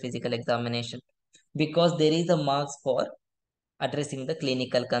finished your physical examination, because there is a marks for addressing the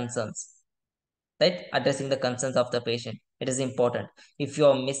clinical concerns, right? Addressing the concerns of the patient, it is important. If you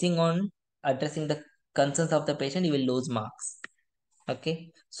are missing on addressing the concerns of the patient, you will lose marks.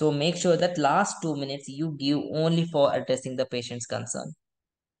 Okay, so make sure that last 2 minutes you give only for addressing the patient's concern.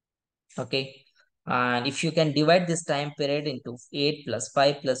 Okay, and if you can divide this time period into 8 plus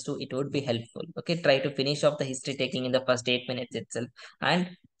 5 plus 2, it would be helpful. Okay, try to finish off the history taking in the first 8 minutes itself.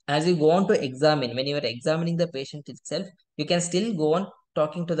 And as you go on to examine, when you are examining the patient itself, you can still go on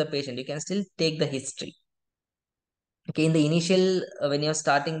talking to the patient, you can still take the history. Okay, in the initial, when you're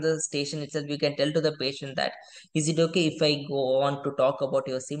starting the station itself, you can tell to the patient that, is it okay if I go on to talk about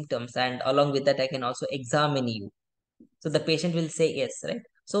your symptoms, and along with that I can also examine you? So the patient will say yes, right?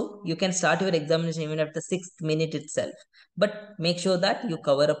 So you can start your examination even at the 6th minute itself, but make sure that you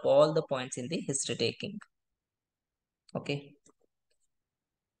cover up all the points in the history taking. Okay,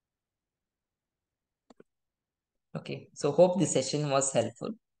 okay, so hope this session was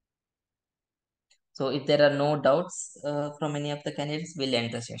helpful. So if there are no doubts from any of the candidates, we'll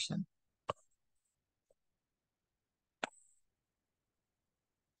end the session.